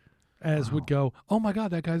 Who?" As would go, "Oh my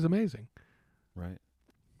God, that guy's amazing." Right.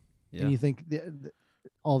 Yeah. And you think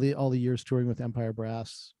all the years touring with Empire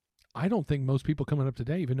Brass. I don't think most people coming up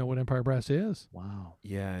today even know what Empire Brass is. Wow.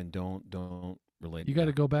 Yeah, and don't relate. You got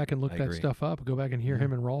to go back and look that stuff up. Go back and hear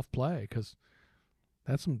him and Rolf play because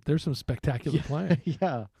there's some spectacular playing.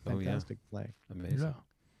 Yeah, fantastic play. Amazing. Yeah.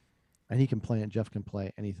 And he can play, and Jeff can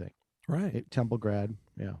play anything. Right. Temple grad.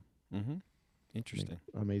 Yeah. Mm-hmm. Interesting.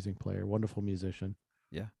 Amazing player. Wonderful musician.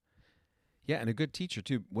 Yeah. Yeah, and a good teacher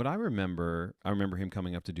too. What I remember him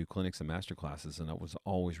coming up to do clinics and master classes, and it was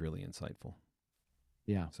always really insightful.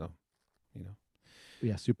 Yeah. So,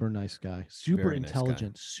 Yeah, super nice guy. Super Very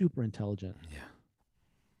intelligent. nice guy. Super intelligent. Yeah.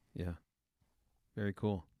 Yeah. Very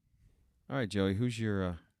cool. All right, Joey, who's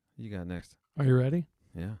your you got next? Are you ready?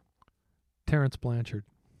 Yeah. Terrence Blanchard.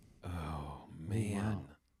 Oh man.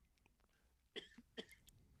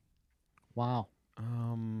 Wow.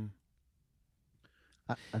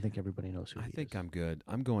 I think everybody knows who he is. I think I'm good.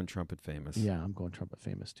 I'm going trumpet famous. Yeah, I'm going trumpet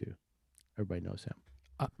famous too. Everybody knows him.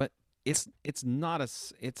 But it's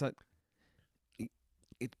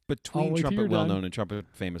between wait till trumpet you're well done. known and trumpet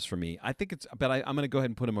famous for me. I think I'm going to go ahead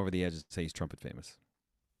and put him over the edge and say he's trumpet famous.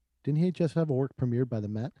 Didn't he just have a work premiered by the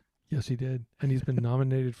Met? Yes, he did. And he's been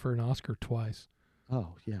nominated for an Oscar twice.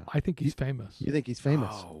 Oh, yeah. I think he's famous. You think he's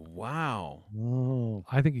famous? Oh, wow. Oh.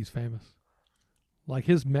 I think he's famous. Like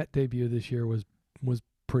his Met debut this year was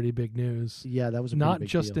pretty big news. Yeah, that was a not pretty big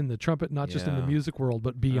just deal. in the trumpet, not just in the music world,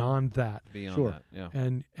 but beyond that. Beyond that, yeah.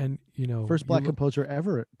 And first black composer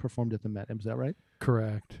ever performed at the Met. Is that right?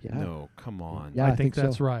 Correct. Yeah. No, come on. Yeah, I think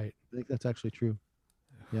that's so. right. I think that's actually true.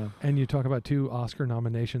 Yeah. And you talk about 2 Oscar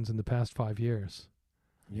nominations in the past 5 years.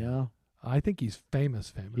 Yeah. I think he's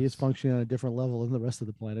famous. He is functioning on a different level than the rest of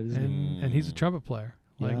the planet, isn't he? And he's a trumpet player.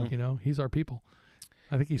 Like, he's our people.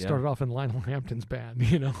 I think he started off in Lionel Hampton's band,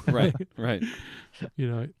 Right.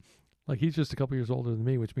 Like he's just a couple years older than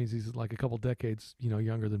me, which means he's like a couple decades,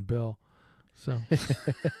 younger than Bill. So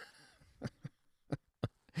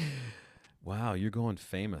Wow, you're going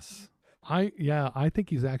famous. I think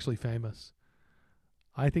he's actually famous.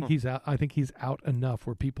 I think he's out enough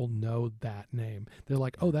where people know that name. They're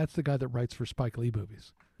like, "Oh, that's the guy that writes for Spike Lee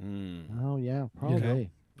movies." Oh yeah,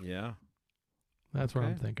 probably. Yeah. That's what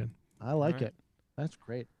I'm thinking. I like it. That's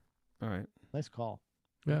great. All right. Nice call.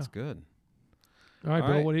 Yeah. That's good. All right, All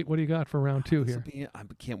Bill. right. What do you got for round two This here? will be- I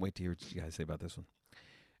can't wait to hear what you guys say about this one.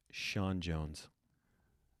 Sean Jones.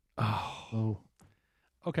 Oh.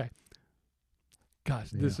 Okay.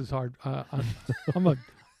 Gosh, Yeah. this is hard.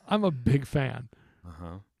 I'm a big fan.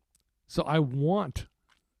 Uh-huh. So I want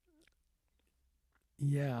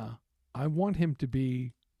him to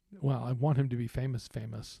be, I want him to be famous.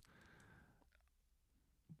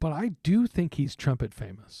 But I do think he's trumpet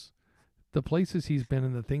famous. The places he's been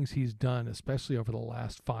and the things he's done, especially over the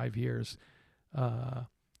last 5 years,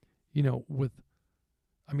 with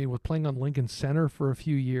playing on Lincoln Center for a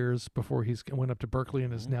few years before he went up to Berkeley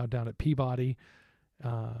and is now down at Peabody.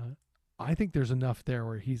 I think there's enough there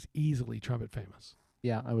where he's easily trumpet famous.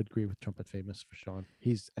 Yeah, I would agree with trumpet famous for Sean.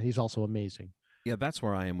 He's also amazing. Yeah, that's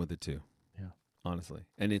where I am with it too. Yeah. Honestly.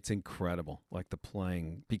 And it's incredible. Like the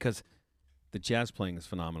playing, because the jazz playing is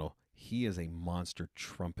phenomenal. He is a monster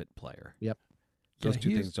trumpet player. Yep. Those two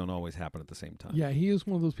things don't always happen at the same time. Yeah, he is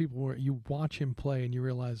one of those people where you watch him play and you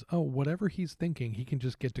realize, oh, whatever he's thinking, he can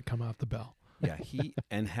just get to come out the bell. Yeah,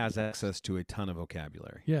 and has access to a ton of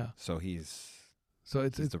vocabulary. Yeah. So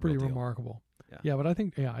it's it's pretty remarkable. Yeah. But I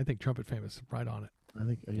think trumpet famous is right on it. I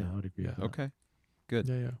think I would agree with that. Okay. Good.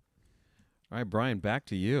 Yeah. All right, Bryan, back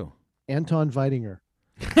to you. Anton Weidinger.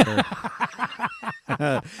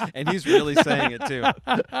 And he's really saying it too.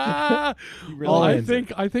 Well, I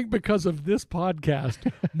think because of this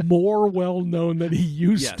podcast, more well known than he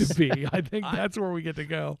used to be. I think that's where we get to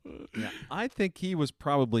go. Yeah, I think he was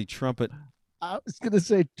probably trumpet I was going to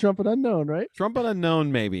say trumpet unknown, right? Trumpet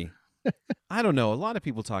unknown, maybe. I don't know. A lot of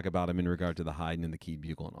people talk about him in regard to the Haydn and the keyed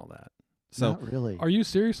bugle and all that. So, not really. Are you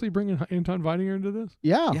seriously bringing Anton Weidinger into this?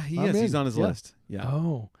 Yeah. Yeah, he is. He's on his list. Yeah.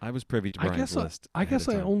 Oh. I was privy to Bryan's list. I guess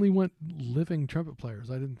I ahead of time. only went living trumpet players.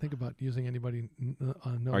 I didn't think about using anybody no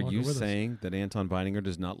Are longer you with us. saying that Anton Weidinger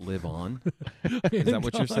does not live on? Is that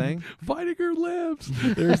what you're saying? Weidinger lives.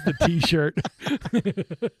 There's the T-shirt.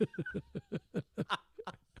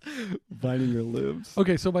 Weidinger lives.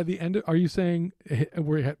 Okay, so by the end, are you saying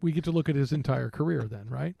we get to look at his entire career then,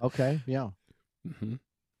 right? Okay. Yeah. Mm-hmm.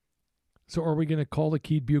 So are we going to call the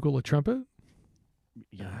keyed bugle a trumpet?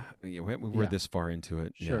 Yeah. We're this far into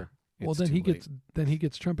it. Sure. Yeah, Well, it's then too he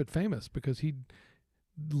gets trumpet famous because he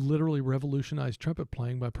literally revolutionized trumpet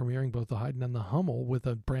playing by premiering both the Haydn and the Hummel with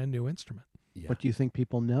a brand new instrument. Yeah. What do you think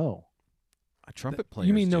people know A trumpet player.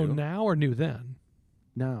 You mean know too. now or knew then?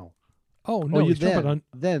 now? Oh no, you he's trumpet then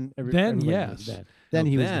then everybody yes. knew then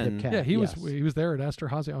he was the then- hip cat. yeah, he yes. was there at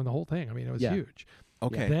Esterhazy on the whole thing. I mean, it was Yeah. huge.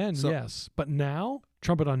 Okay. Then so, yes, but now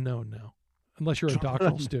trumpet unknown now, unless you're a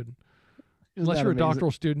doctoral student. Isn't Unless that you're a amazing?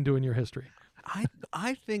 doctoral student doing your history.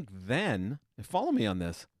 I think then, follow me on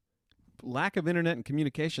this, lack of internet and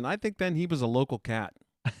communication, I think then he was a local cat.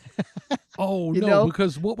 Oh You no, know,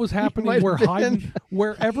 because what was might happening have where been. Haydn,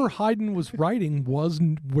 wherever Haydn was writing was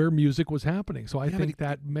where music was happening. So I Yeah, but think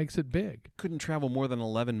that makes it big, Couldn't travel more than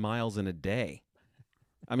 11 miles in a day.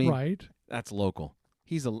 I mean, right? that's local.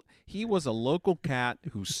 He was a local cat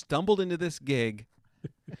who stumbled into this gig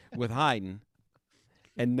with Haydn,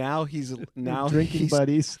 and now he's Drinking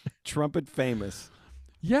buddies. trumpet famous.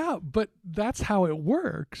 Yeah, but that's how it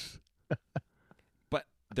works. But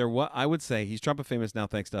I would say he's trumpet famous now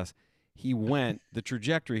thanks to us. He went, the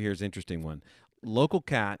trajectory here is an interesting one. Local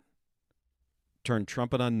cat turned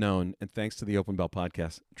trumpet unknown, and thanks to the Open Bell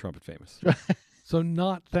podcast, trumpet famous. So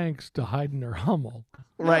not thanks to Haydn or Hummel,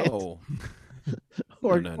 Right. No.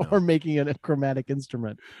 No. Or making it a chromatic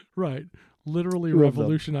instrument. right? Literally Two of them.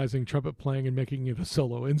 revolutionizing trumpet playing and making it a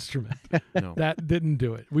solo instrument. No. That didn't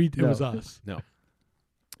do it. It No. was us.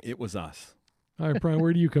 It was us. All right, Bryan,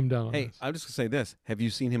 where do you come down on Hey, this? I'm just going to say this. Have you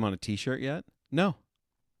seen him on a T-shirt yet? No.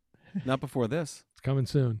 Not before this. It's coming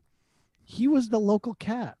soon. He was the local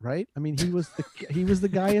cat, right? I mean, he was the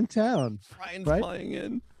guy in town. Brian's Right? flying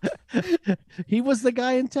in. He was the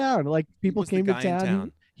guy in town. Like people was the came to guy in town.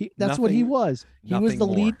 town. That's what he Nothing- was. He was nothing the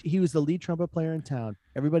more. lead. He was the lead trumpet player in town.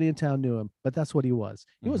 Everybody in town knew him, but that's what he was.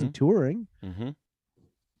 He wasn't touring. Mm-hmm.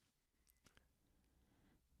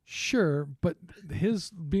 Sure, but his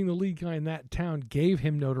being the lead guy in that town gave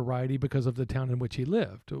him notoriety because of the town in which he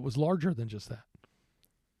lived. It was larger than just that.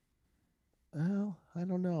 Well, I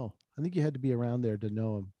don't know. I think you had to be around there to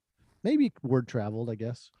know him. Maybe word traveled, I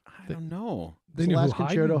guess. I don't know. They It's knew the who last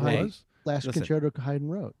concerto Haydn Haydn- was. Last Listen. concerto Haydn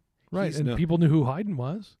wrote. Right, He's and no- people knew who Haydn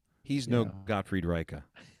was. He's no Yeah. Gottfried Reiche.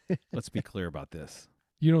 Let's be clear about this.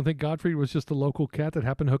 You don't think Gottfried was just a local cat that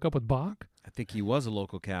happened to hook up with Bach? I think he was a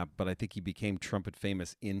local cat, but I think he became trumpet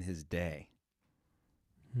famous in his day.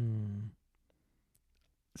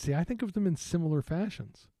 See, I think of them in similar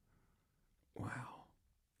fashions. Wow.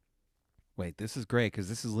 Wait, this is great because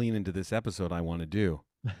this is leaning into this episode I want to do.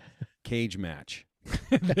 Cage match.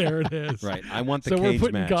 There it is. Right. I want the So we're cage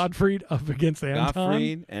putting match. Gottfried up against Anton.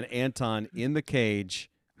 Gottfried and Anton in the cage.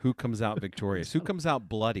 Who comes out victorious? Who comes out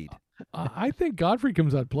bloodied? I think Gottfried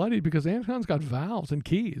comes out bloody because Anton's got valves and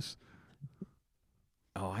keys.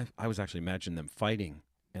 Oh, I was actually imagining them fighting,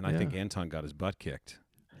 and I Yeah. think Anton got his butt kicked.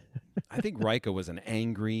 I think Rika was an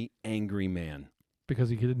angry, angry man. Because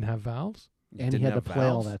he didn't have valves? And he Didn't had to have play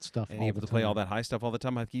all valves, that stuff and all he had the to play all time. that high stuff all the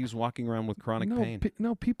time. I think he was walking around with chronic pain.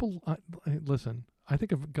 No, people. Listen, I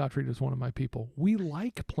think of Gottfried as one of my people. We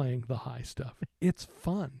like playing the high stuff. It's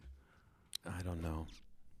fun. I don't know.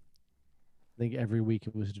 I think every week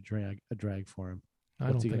it was a drag for him. I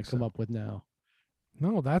What's don't he going think to come so. up with now?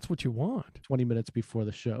 No, that's what you want. 20 minutes before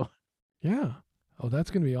the show. Yeah. Oh,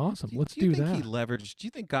 that's going to be awesome. Let's do you do think that. he leveraged? Do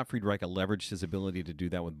you think Gottfried Rika leveraged his ability to do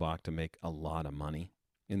that with Bach to make a lot of money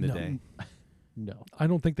in the No. day? No. I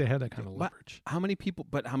don't think they had that kind of But leverage. How many people?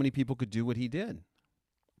 But how many people could do what he did?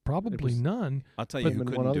 Probably was- none. I'll tell you Him who and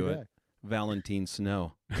one couldn't other do it. guy. Valentine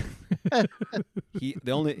Snow.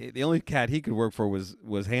 The only cat he could work for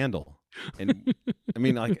was Handel. And I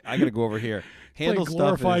mean, like, I got to go over here. Handel Play stuff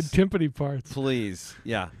glorified is, timpani parts. please,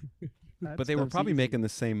 yeah. That But they were stuff's probably easy. making the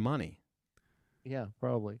same money, Yeah,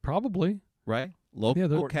 probably. Probably. right? Local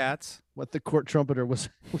they're- cats. What the court trumpeter was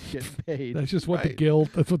getting paid. That's just what the Right. guild.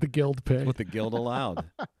 That's what the guild paid. What the guild allowed.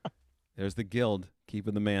 There's the guild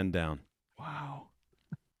keeping the man down. Wow.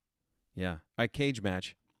 Yeah. All right, cage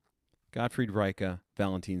match. Gottfried Rika,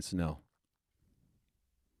 Valentine Snow.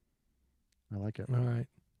 I like it. All right.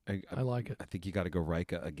 I I like it. I think you got to go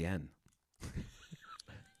Rika again.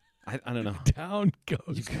 I don't know. Down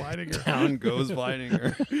goes Weidinger. Down goes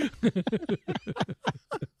Weidinger.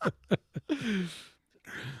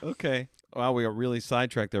 Okay. Wow, we got really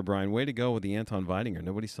sidetracked there, Brian. Way to go with the Anton Weidinger.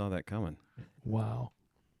 Nobody saw that coming. Wow.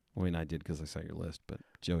 I mean, I did because I saw your list, but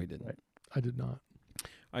Joey didn't. Right. I did not. All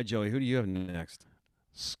right, Joey, who do you have next?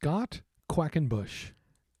 Scott Quackenbush.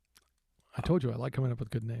 I told you I like coming up with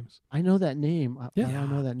good names. I know that name. Yeah. I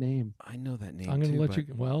know that name. I know that name I'm going too, to let but you.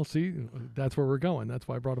 Well, see, that's where we're going. That's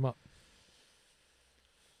why I brought him up.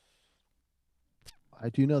 I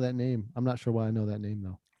do know that name. I'm not sure why I know that name,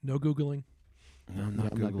 though. No Googling. No, I'm Yeah,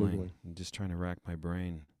 not I'm not Googling. Googling. I'm just trying to rack my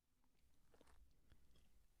brain.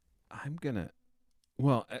 I'm going to,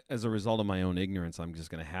 well, as a result of my own ignorance, I'm just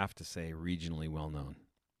going to have to say regionally well known.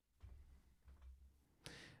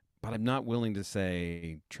 But I'm not willing to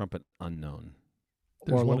say trumpet unknown.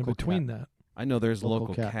 There's Or one in local between cat. that. I know there's Local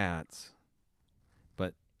local cat. cats,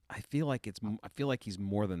 but I feel like I feel like he's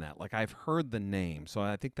more than that. Like, I've heard the name, so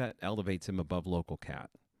I think that elevates him above local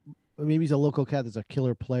cat. Maybe he's a local cat that's a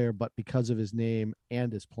killer player, but because of his name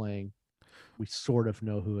and his playing, we sort of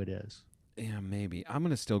know who it is. Yeah, maybe. I'm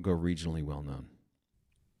going to still go regionally well known.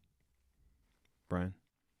 Brian?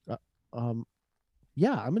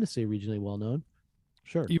 Yeah, I'm going to say regionally well known.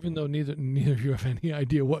 Sure. Even though neither of you have any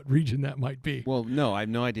idea what region that might be. Well, no, I have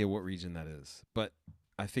no idea what region that is, but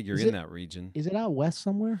I figure Is in it- that region, Is it out west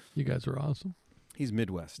somewhere? You guys are awesome. he's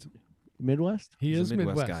Midwest. Midwest? He He's is a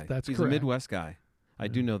Midwest guy. That's he's correct. a Midwest guy. I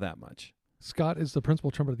do Yeah. know that much. Scott is the principal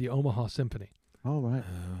trumpeter of the Omaha Symphony. Oh, right.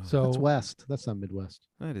 So That's west. That's not Midwest.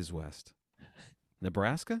 That is West.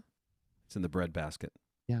 Nebraska? It's in the breadbasket.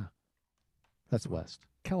 That's west.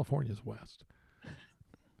 California's west.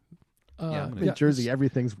 Yeah, I'm gonna- In Jersey,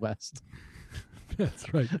 everything's west.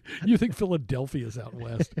 That's right. You think Philadelphia's out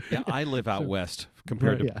west? Yeah, I live out So- west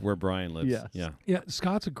compared Right. to Yeah. where Brian lives. Yes. Yeah. Yeah,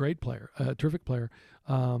 Scott's a great player, a terrific player.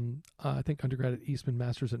 I think undergrad at Eastman,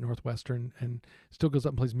 Masters at Northwestern, and still goes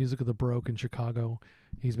up and plays Music of the Baroque in Chicago.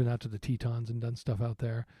 He's been out to the Tetons and done stuff out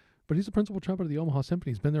there. But he's the principal trumpeter of the Omaha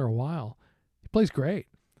Symphony. He's been there a while. He plays great.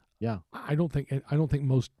 Yeah. I don't think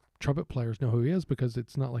most trumpet players know who he is because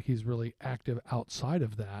it's not like he's really active outside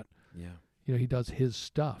of that. Yeah. You know, he does his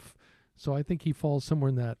stuff. So I think he falls somewhere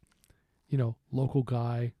in that, local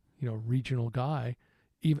guy, regional guy.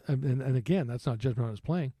 Even and again, that's not judgment on his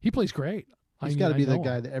playing. He plays great. He's got to be the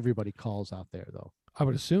guy that everybody calls out there, though. I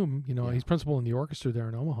would assume, Yeah. he's principal in the orchestra there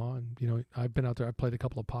in Omaha, and I've been out there. I played a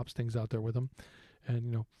couple of pops things out there with him,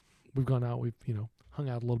 and we've gone out. We've hung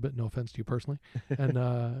out a little bit. No offense to you personally, and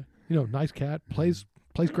nice cat, plays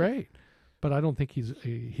great, but I don't think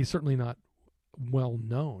he's certainly not well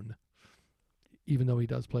known. Even though he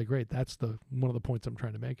does play great, that's one of the points I'm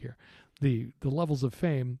trying to make here. The levels of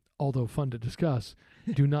fame, although fun to discuss,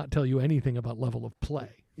 do not tell you anything about level of play.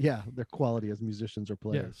 Yeah, their quality as musicians or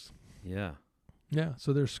players. Yes. Yeah. Yeah,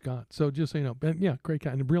 so there's Scott. So just so you know, and yeah, great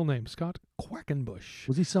guy. And the real name, Scott Quackenbush.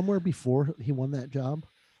 Was he somewhere before he won that job?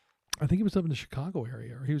 I think he was up in the Chicago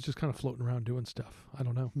area, or he was just kind of floating around doing stuff. I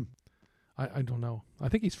don't know. I don't know. I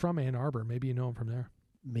think he's from Ann Arbor. Maybe you know him from there.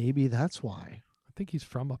 Maybe that's why. I think he's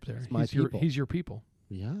from up there. It's my people. He's your people.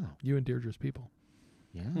 Yeah. You and Deirdre's people.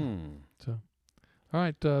 Yeah. So, all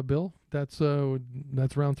right, Bill. That's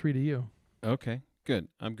round 3 to you. Okay, good.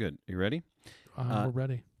 I'm good. You ready? We're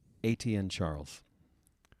ready. Etienne Charles.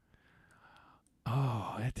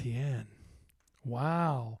 Oh, Etienne.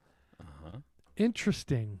 Wow. Uh-huh.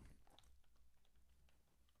 Interesting.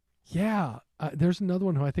 Yeah. There's another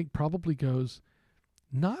one who I think probably goes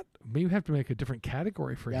not, maybe we have to make a different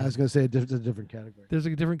category for him. Yeah, I was going to say a different category. There's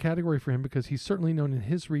a different category for him because he's certainly known in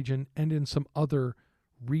his region and in some other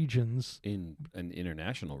regions. In an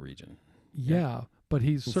international region. Yeah, but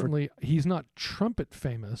he's he's not trumpet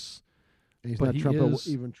famous. He's but not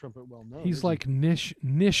even trumpet well known. He's like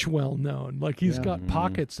niche well known. Like he's got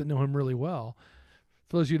pockets that know him really well.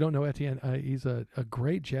 For those of you who don't know Etienne, he's a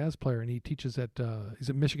great jazz player, and he teaches he's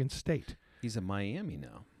at Michigan State. He's in Miami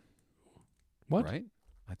now. What? Right?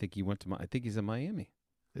 I think I think he's in Miami.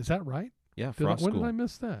 Is that right? Yeah, Frost when School. did I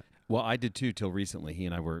miss that? Well, I did too till recently. He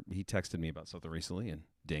texted me about something recently, and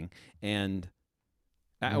ding. And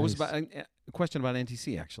I was about a question about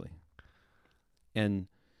NTC actually. And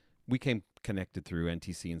we came connected through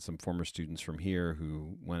NTC and some former students from here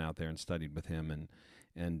who went out there and studied with him,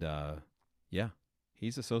 and yeah,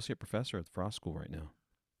 he's associate professor at the Frost School right now.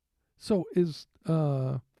 So is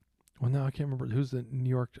well, now I can't remember who's the New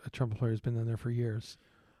York trumpet player who's been in there for years.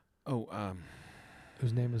 Oh,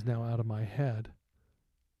 whose name is now out of my head.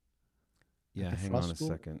 Yeah, hang on a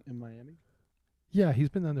second. In Miami. Yeah, he's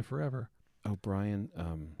been down there forever. Oh, Bryan.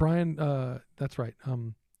 Bryan. That's right.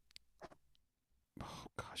 Oh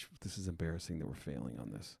gosh, this is embarrassing that we're failing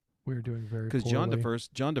on this. We're doing very because poorly.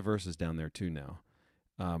 John DeVerse is down there too now.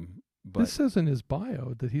 But this says in his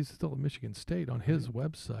bio that he's still at Michigan State on his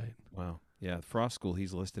website. Wow. Yeah, Frost School.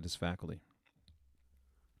 He's listed as faculty.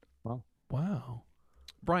 Wow.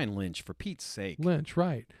 Bryan Lynch, for Pete's sake. Lynch,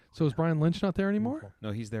 right? So is Bryan Lynch not there anymore?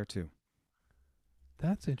 No, he's there too.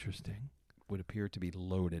 That's interesting. Would appear to be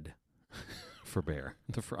loaded for Bear,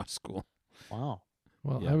 the Frost School. Wow.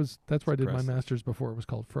 Well, Yeah, that's where I did impressive. my master's before it was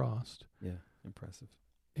called Frost. Yeah, impressive.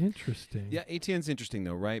 Interesting. Yeah, Etienne's interesting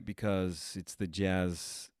though, right? Because it's the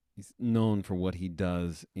jazz. He's known for what he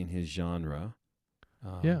does in his genre.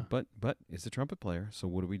 Yeah. But he's a trumpet player, so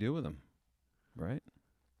what do we do with him? Right?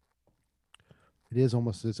 It is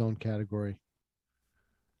almost its own category.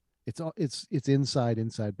 It's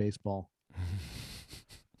inside baseball.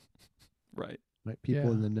 Right. Right.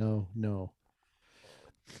 People in the know.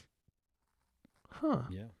 Huh.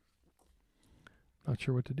 Yeah. Not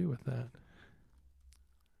sure what to do with that.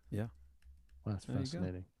 Yeah. Wow, that's There you go.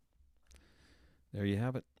 fascinating. There you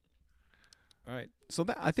have it. All right. So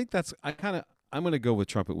I'm going to go with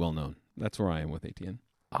trumpet well known. That's where I am with Etienne.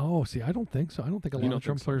 Oh, see, I don't think so. I don't think a You lot don't of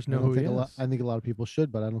trumpet think so? players know who he is. I think a lot of people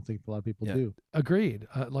should, but I don't think a lot of people do. Agreed.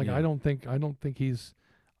 Yeah. I don't think he's.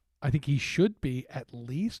 I think he should be at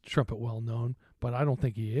least trumpet well known, but I don't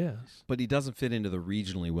think he is. But he doesn't fit into the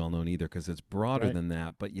regionally well known either because it's broader Right. than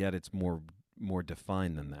that, but yet it's more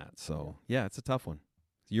defined than that. So, yeah, it's a tough one.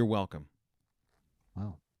 You're welcome.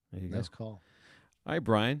 Wow. There you Nice go. call. All right,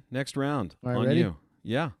 Bryan, next round. All right, on ready? you.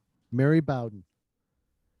 Yeah. Mary Bowden.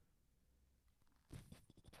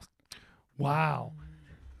 Wow.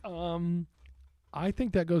 I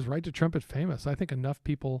think that goes right to trumpet famous. I think enough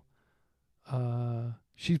people.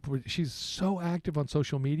 She's so active on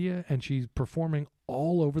social media, and she's performing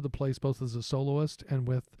all over the place, both as a soloist and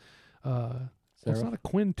with. Well, it's not a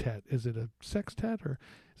quintet. Is it a sextet or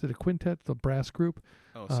is it a quintet? The brass group.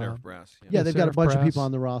 Oh, Seraph Brass. Yeah, they've got a Seraph bunch of Brass. people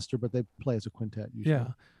on the roster, but they play as a quintet usually.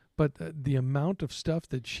 Yeah, but the amount of stuff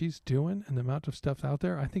that she's doing and the amount of stuff out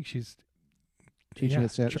there, I think she's Teaching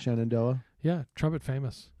at Shenandoah. Yeah, trumpet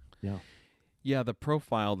famous. Yeah. Yeah,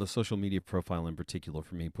 the social media profile in particular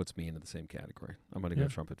for me puts me into the same category. I'm going to go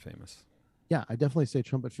trumpet famous. Yeah, I definitely say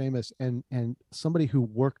trumpet famous, and somebody who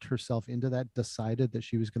worked herself into that, decided that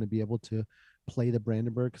she was going to be able to play the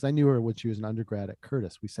Brandenburg, because I knew her when she was an undergrad at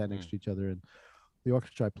Curtis. We sat next to each other in the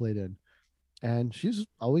orchestra I played in, and she's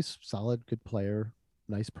always solid, good player,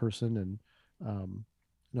 nice person, and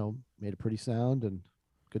made a pretty sound and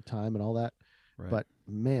good time and all that. Right. But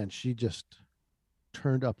man, she just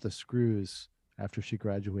turned up the screws after she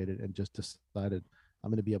graduated and just decided, I'm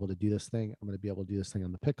going to be able to do this thing. I'm going to be able to do this thing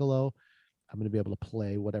on the piccolo. I'm going to be able to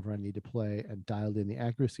play whatever I need to play, and dialed in the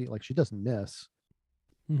accuracy. Like, she doesn't miss.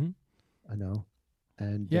 Mm-hmm. I know.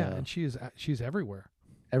 And and she's everywhere.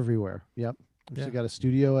 everywhere. Yep. Yeah. She got a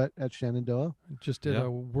studio at Shenandoah, Just did a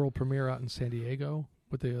world premiere out in San Diego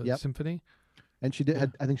with the symphony. and she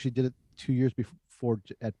did. I think she did it 2 years before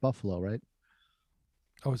at Buffalo, right?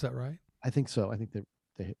 Oh, is that right? I think so. I think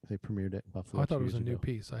they They premiered it in Oh, Buffalo. I thought it 2 was a years new ago.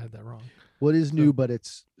 piece. I had that wrong. Well, it is new, but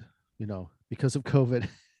it's because of COVID,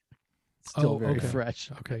 it's still very okay.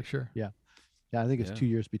 fresh. Okay, sure. Yeah, I think it's Yeah. 2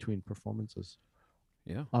 years between performances,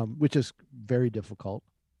 Yeah. which is very difficult.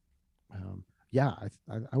 Yeah,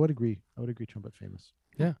 I would agree. I would agree. Trumpet famous.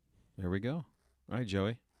 There we go. All right,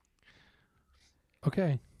 Joey.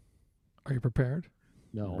 Okay. Are you prepared?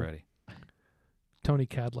 No. I'm ready. Tony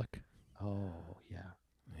Cadlick. Oh yeah.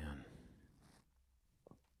 Man.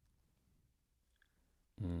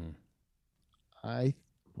 Mm. I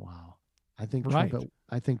think Right. trumpet.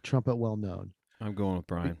 I think trumpet well known. I'm going with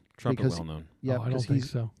Bryan. Trumpet because- well known. Yeah, I don't because think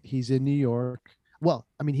so. he's in New York. Well,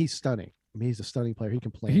 I mean, he's stunning. I mean, he's a stunning player. He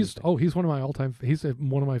can play. He's anything. he's one of my all-time. He's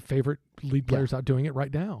one of my favorite lead players out doing it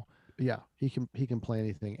right now. Yeah, he can play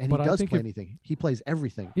anything, and But I he does think play if- anything. He plays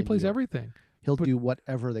everything. He in plays New York. everything. He'll but- do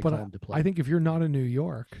whatever they But call him to play. I think if you're not in New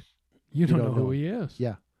York, you don't know who he is.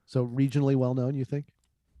 Yeah. So regionally well known, you think?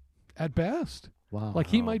 At best, Wow. like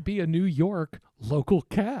he might be a New York local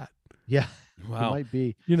cat. Yeah. Wow. He might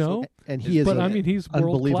be. You know, And he is. but an I mean, he's world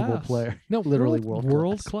unbelievable class. player. No, Literally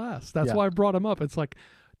world class. That's Yeah. why I brought him up. It's like,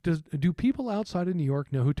 do people outside of New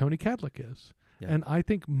York know who Tony Cadlick is? Yeah. And I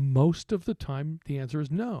think most of the time the answer is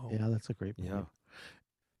no. Yeah, that's a great point.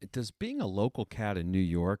 Yeah. Does being a local cat in New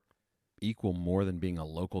York equal more than being a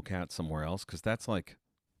local cat somewhere else? Because that's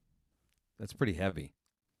pretty heavy.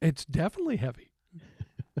 It's definitely heavy.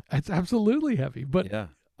 It's absolutely heavy. But Yeah.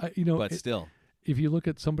 but Still. if you look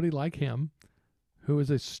at somebody like him, who is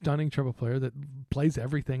a stunning trumpet player that plays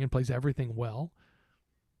everything and plays everything well,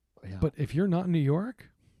 Yeah. but if you're not in New York,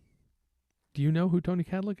 do you know who Tony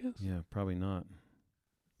Cadlick is? Yeah, probably not.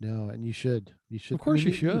 No, and you should. You should. Of course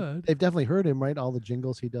you should. They've definitely heard him, right? All the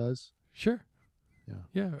jingles he does. Sure. Yeah.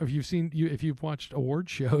 Yeah. If you've watched award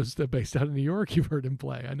shows that are based out of New York, you've heard him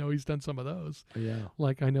play. I know he's done some of those. Yeah.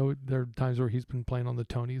 Like I know there are times where he's been playing on the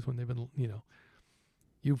Tonys when they've been,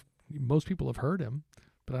 most people have heard him,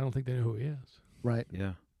 but I don't think they know who he is. Right.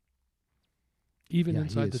 Yeah. Even Yeah, he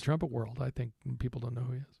inside the is. trumpet world, I think people don't know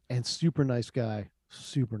who he is. And super nice guy.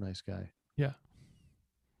 Super nice guy.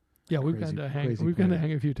 Yeah, we've Crazy- gotten to hang. crazy We've gotten to player.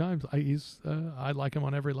 hang a few times. I like him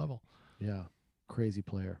on every level. Yeah. Crazy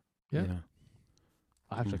player. Yeah.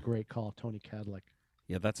 That's a great call, Tony Cadlick.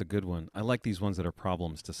 Yeah, that's a good one. I like these ones that are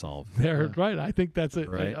problems to solve. They're Yeah. right. I think that's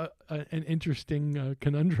Right. an interesting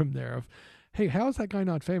conundrum there. Of, hey, how is that guy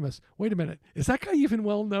not famous? Wait a minute, is that guy even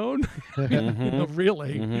well known? Mhm.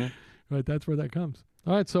 Really? Mhm. Right. That's where that comes.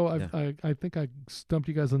 All right. So Yeah. I think I stumped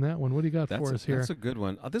you guys on that one. What do you got for us here? That's a good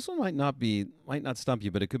one. This one might not stump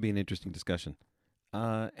you, but it could be an interesting discussion.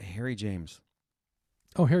 Harry James.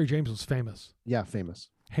 Oh, Harry James was famous. Yeah, famous.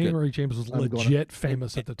 Harry James was I'm going legit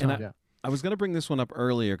famous at the and time. Yeah. I was going to bring this one up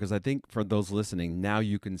earlier because I think for those listening, now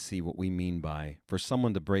you can see what we mean by for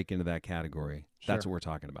someone to break into that category. That's Sure. what we're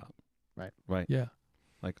talking about. Right. Right. Yeah.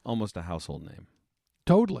 Like almost a household name.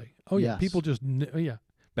 Totally. Oh yeah. Yes. People just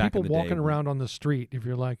Back people in the walking day, around on the street. If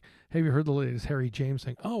you're like, have you heard the latest Harry James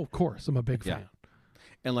thing? Oh, of course, I'm a big Yeah. fan.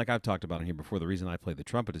 And like I've talked about on here before, the reason I played the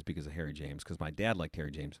trumpet is because of Harry James, because my dad liked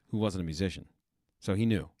Harry James, who wasn't a musician. So he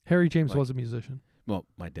knew. Harry James Like- was a musician. Well,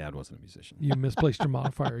 my dad wasn't a musician. You misplaced your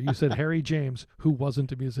modifier. You said Harry James, who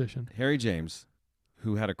wasn't a musician. Harry James,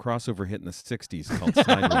 who had a crossover hit in the 60s called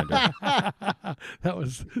Sidewinder. that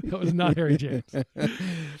was not Harry James.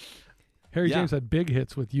 Harry Yeah. James had big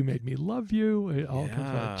hits with "You Made Me Love You," all kinds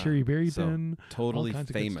of Yeah. Cherry Berry So, Bin. Totally kinds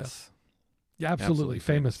of good famous. Yeah, absolutely, absolutely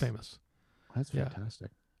famous. famous. That's Yeah.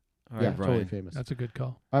 fantastic. All right, Yeah, Bryan. totally famous. That's a good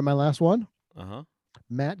call. All right, my last one, Uh-huh.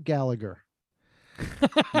 Matt Gallagher.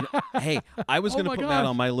 Hey, I was Oh going to my put Matt gosh.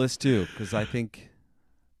 on my list too, because I think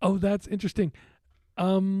Oh, that's interesting.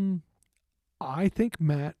 I think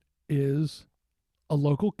Matt is a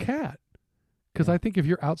local cat because Yeah. I think if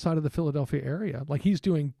you're outside of the Philadelphia area, like he's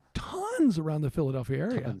doing tons around the Philadelphia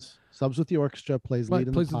area. Tons. Subs with the orchestra, plays Right, lead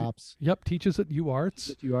in plays the with the- pops. Yep, teaches at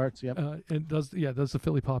UArts. You arts, yep. And does the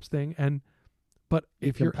Philly Pops thing. But He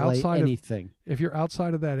if can you're play outside anything. if you're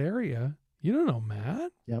outside of that area, you don't know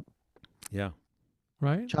Matt, yeah,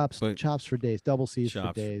 right? Chops But- chops for days, double C's chops.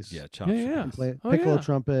 for days. Yeah, chops. Yeah, for yeah. He days. play Oh, piccolo yeah.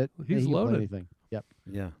 trumpet. He's he can play loaded. anything. Yep.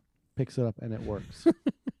 Yeah. Picks it up and it works.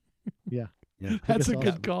 Yeah. That's a us good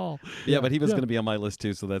awesome. call. Yeah, but he was Yeah. going to be on my list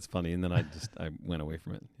too, so that's funny. And then I went away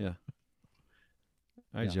from it. Yeah. All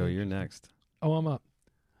right, Yeah. Joe, you're next. Oh, I'm up.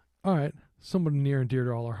 All right, someone near and dear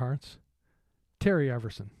to all our hearts, Terry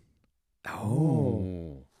Everson.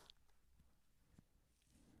 Oh.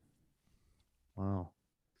 Wow.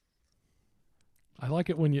 I like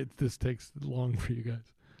it when this takes long for you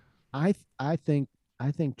guys. I think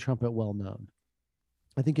trumpet well known.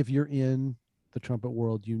 I think if you're in the trumpet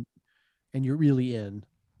world, you're really in,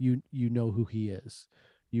 you know who he is.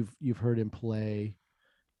 You've heard him play.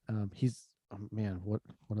 He's man, one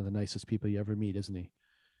of the nicest people you ever meet, isn't he?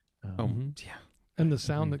 Yeah. And the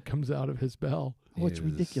sound that comes out of his bell It's Is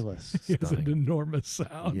ridiculous. is an enormous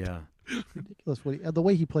sound. Yeah. Ridiculous. The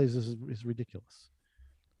way he plays is ridiculous.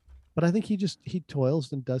 But I think he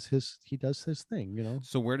toils and does his thing. You know.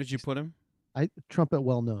 So where did you put him? Trumpet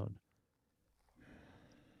well known.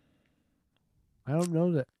 I don't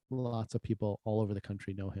know that lots of people all over the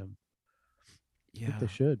country know him. I think they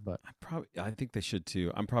should, but I think they should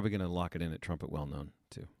too. I'm probably going to lock it in at trumpet well known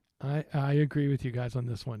too. I agree with you guys on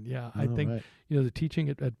this one. Yeah, I think right. the teaching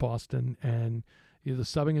at Boston and the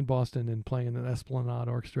subbing in Boston and playing in an Esplanade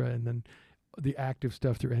Orchestra and then the active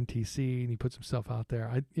stuff through NTC, and he puts himself out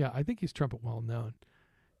there. I think he's trumpet well known.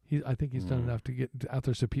 I think he's done enough to get out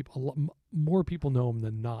there so more people know him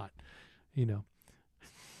than not. You know,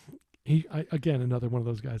 again, another one of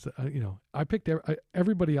those guys that I picked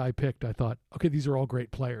everybody I picked. I thought, okay, these are all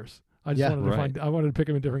great players. I just wanted to I wanted to pick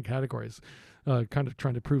them in different categories, kind of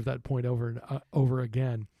trying to prove that point over and over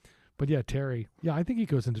again. But yeah, Terry, I think he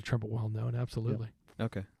goes into trumpet well known. Absolutely.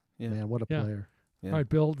 Yep. Okay. Yeah. Man, what a player. Yeah. All right,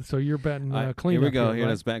 Bill. So you're betting cleanup. Here we go. Here,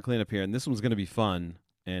 Here's bat cleanup here, and this one's going to be fun.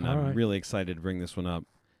 And All I'm right. really excited to bring this one up.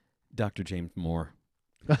 Dr. James Moore.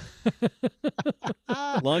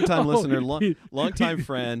 Long-time listener, long-time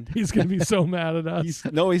friend. He's going to be so mad at us.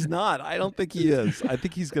 He's not. I don't think he is. I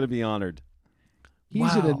think he's going to be honored.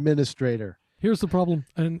 He's an administrator. Here's the problem,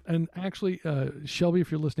 and actually, Shelby,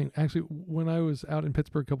 if you're listening, actually, when I was out in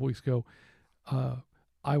Pittsburgh a couple weeks ago,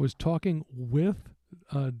 I was talking with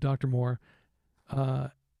Dr. Moore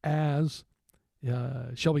as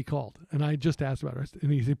Shelby called, and I just asked about her,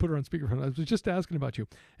 and he put her on speakerphone. I was just asking about you,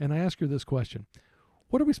 and I asked her this question: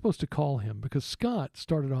 what are we supposed to call him? Because Scott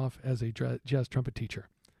started off as a jazz trumpet teacher,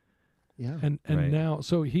 and Right. now,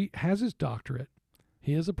 so he has his doctorate,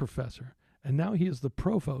 he is a professor, and now he is the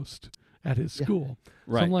provost at his school.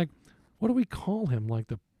 Right. So I'm like, what do we call him? Like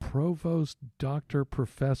the provost, doctor,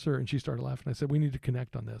 professor? And she started laughing. I said, we need to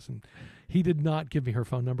connect on this. And he did not give me her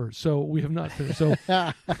phone number. So we have not finished. So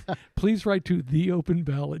please write to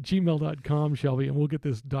theopenbell@gmail.com, Shelby, and we'll get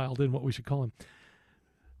this dialed in, what we should call him.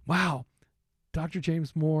 Wow. Dr.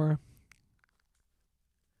 James Moore.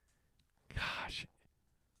 Gosh,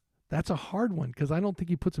 that's a hard one because I don't think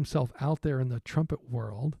he puts himself out there in the trumpet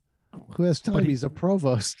world. Who has time? He's a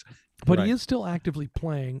provost. But Right. he is still actively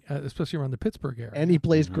playing, especially around the Pittsburgh area. And he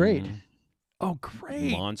plays great. Mhm. Oh,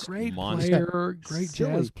 great. Great monster. player, great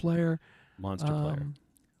Silly. jazz player. Monster player.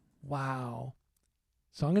 Wow.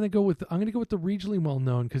 So I'm gonna go with the regionally well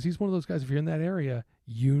known because he's one of those guys. If you're in that area,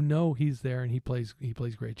 he's there and he plays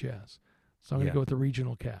great jazz. So I'm gonna go with the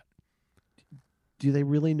regional cat. Do they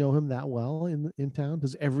really know him that well in town?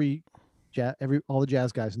 Does all the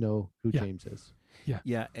jazz guys know who James is?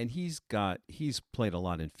 Yeah, and he's played a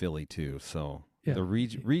lot in Philly too. So Yeah. the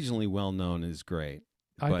regionally well known is great.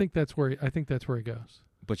 I think that's where he goes.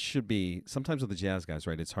 But should be sometimes with the jazz guys,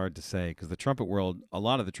 right? It's hard to say because a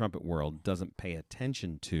lot of the trumpet world doesn't pay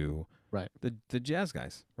attention to the jazz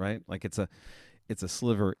guys, right? Like it's a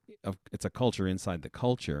sliver of it's a culture inside the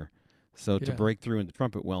culture. So to break through into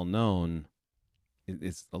trumpet well known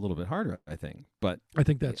is a little bit harder, I think. But I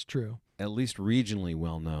think that's true. At least regionally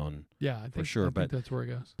well known. Yeah, I think for sure. I think that's where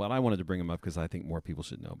he goes. But I wanted to bring him up because I think more people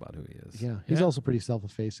should know about who he is. Yeah, he's also pretty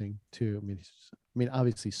self-effacing too. I mean,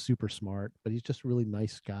 obviously super smart, but he's just a really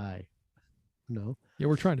nice guy. No. Yeah,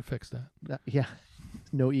 we're trying to fix that. Yeah,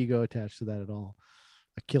 no ego attached to that at all.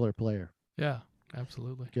 A killer player. Yeah,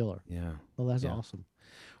 absolutely. Killer. Yeah. Well, that's awesome.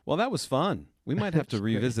 Well, that was fun. We might have to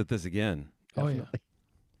revisit this again. Oh yeah.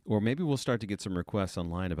 Or maybe we'll start to get some requests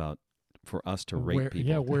online for us to rate people.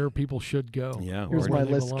 Yeah, where people should go. Yeah. Here's my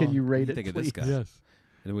list. Can you rate it, think please? of this guy? Yes.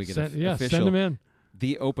 And then we get send them in.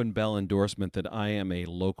 The Open Bell endorsement that I am a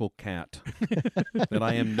local cat, that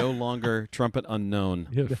I am no longer trumpet unknown.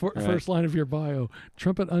 Yeah, first line of your bio,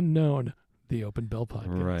 trumpet unknown, the Open Bell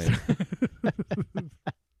podcast. Right.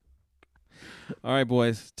 All right,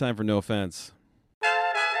 boys. Time for No Offense.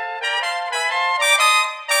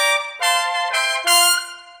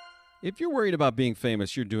 If you're worried about being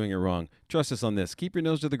famous, you're doing it wrong. Trust us on this. Keep your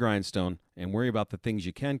nose to the grindstone and worry about the things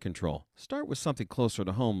you can control. Start with something closer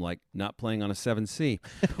to home, like not playing on a 7C.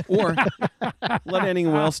 Or let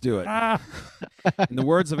anyone else do it. In the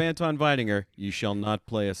words of Anton Weidinger, you shall not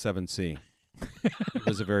play a 7C. He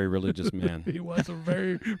was a very religious man. He was a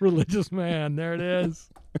very religious man. There it is.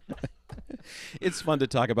 It's fun to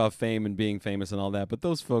talk about fame and being famous and all that, but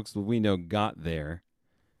those folks that we know got there,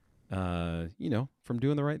 from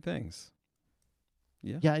doing the right things.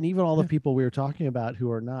 Yeah. Yeah, and even all the people we were talking about who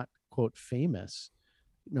are not, quote, famous,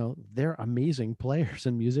 they're amazing players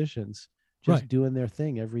and musicians. just Right. doing their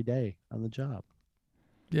thing every day on the job.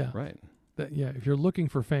 Yeah. Right. If you're looking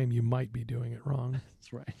for fame, you might be doing it wrong.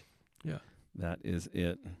 That's right. Yeah. That is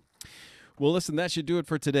it. Well, listen, that should do it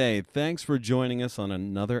for today. Thanks for joining us on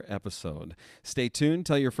another episode. Stay tuned.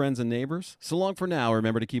 Tell your friends and neighbors. So long for now.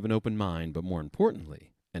 Remember to keep an open mind, but more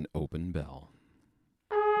importantly, an open bell.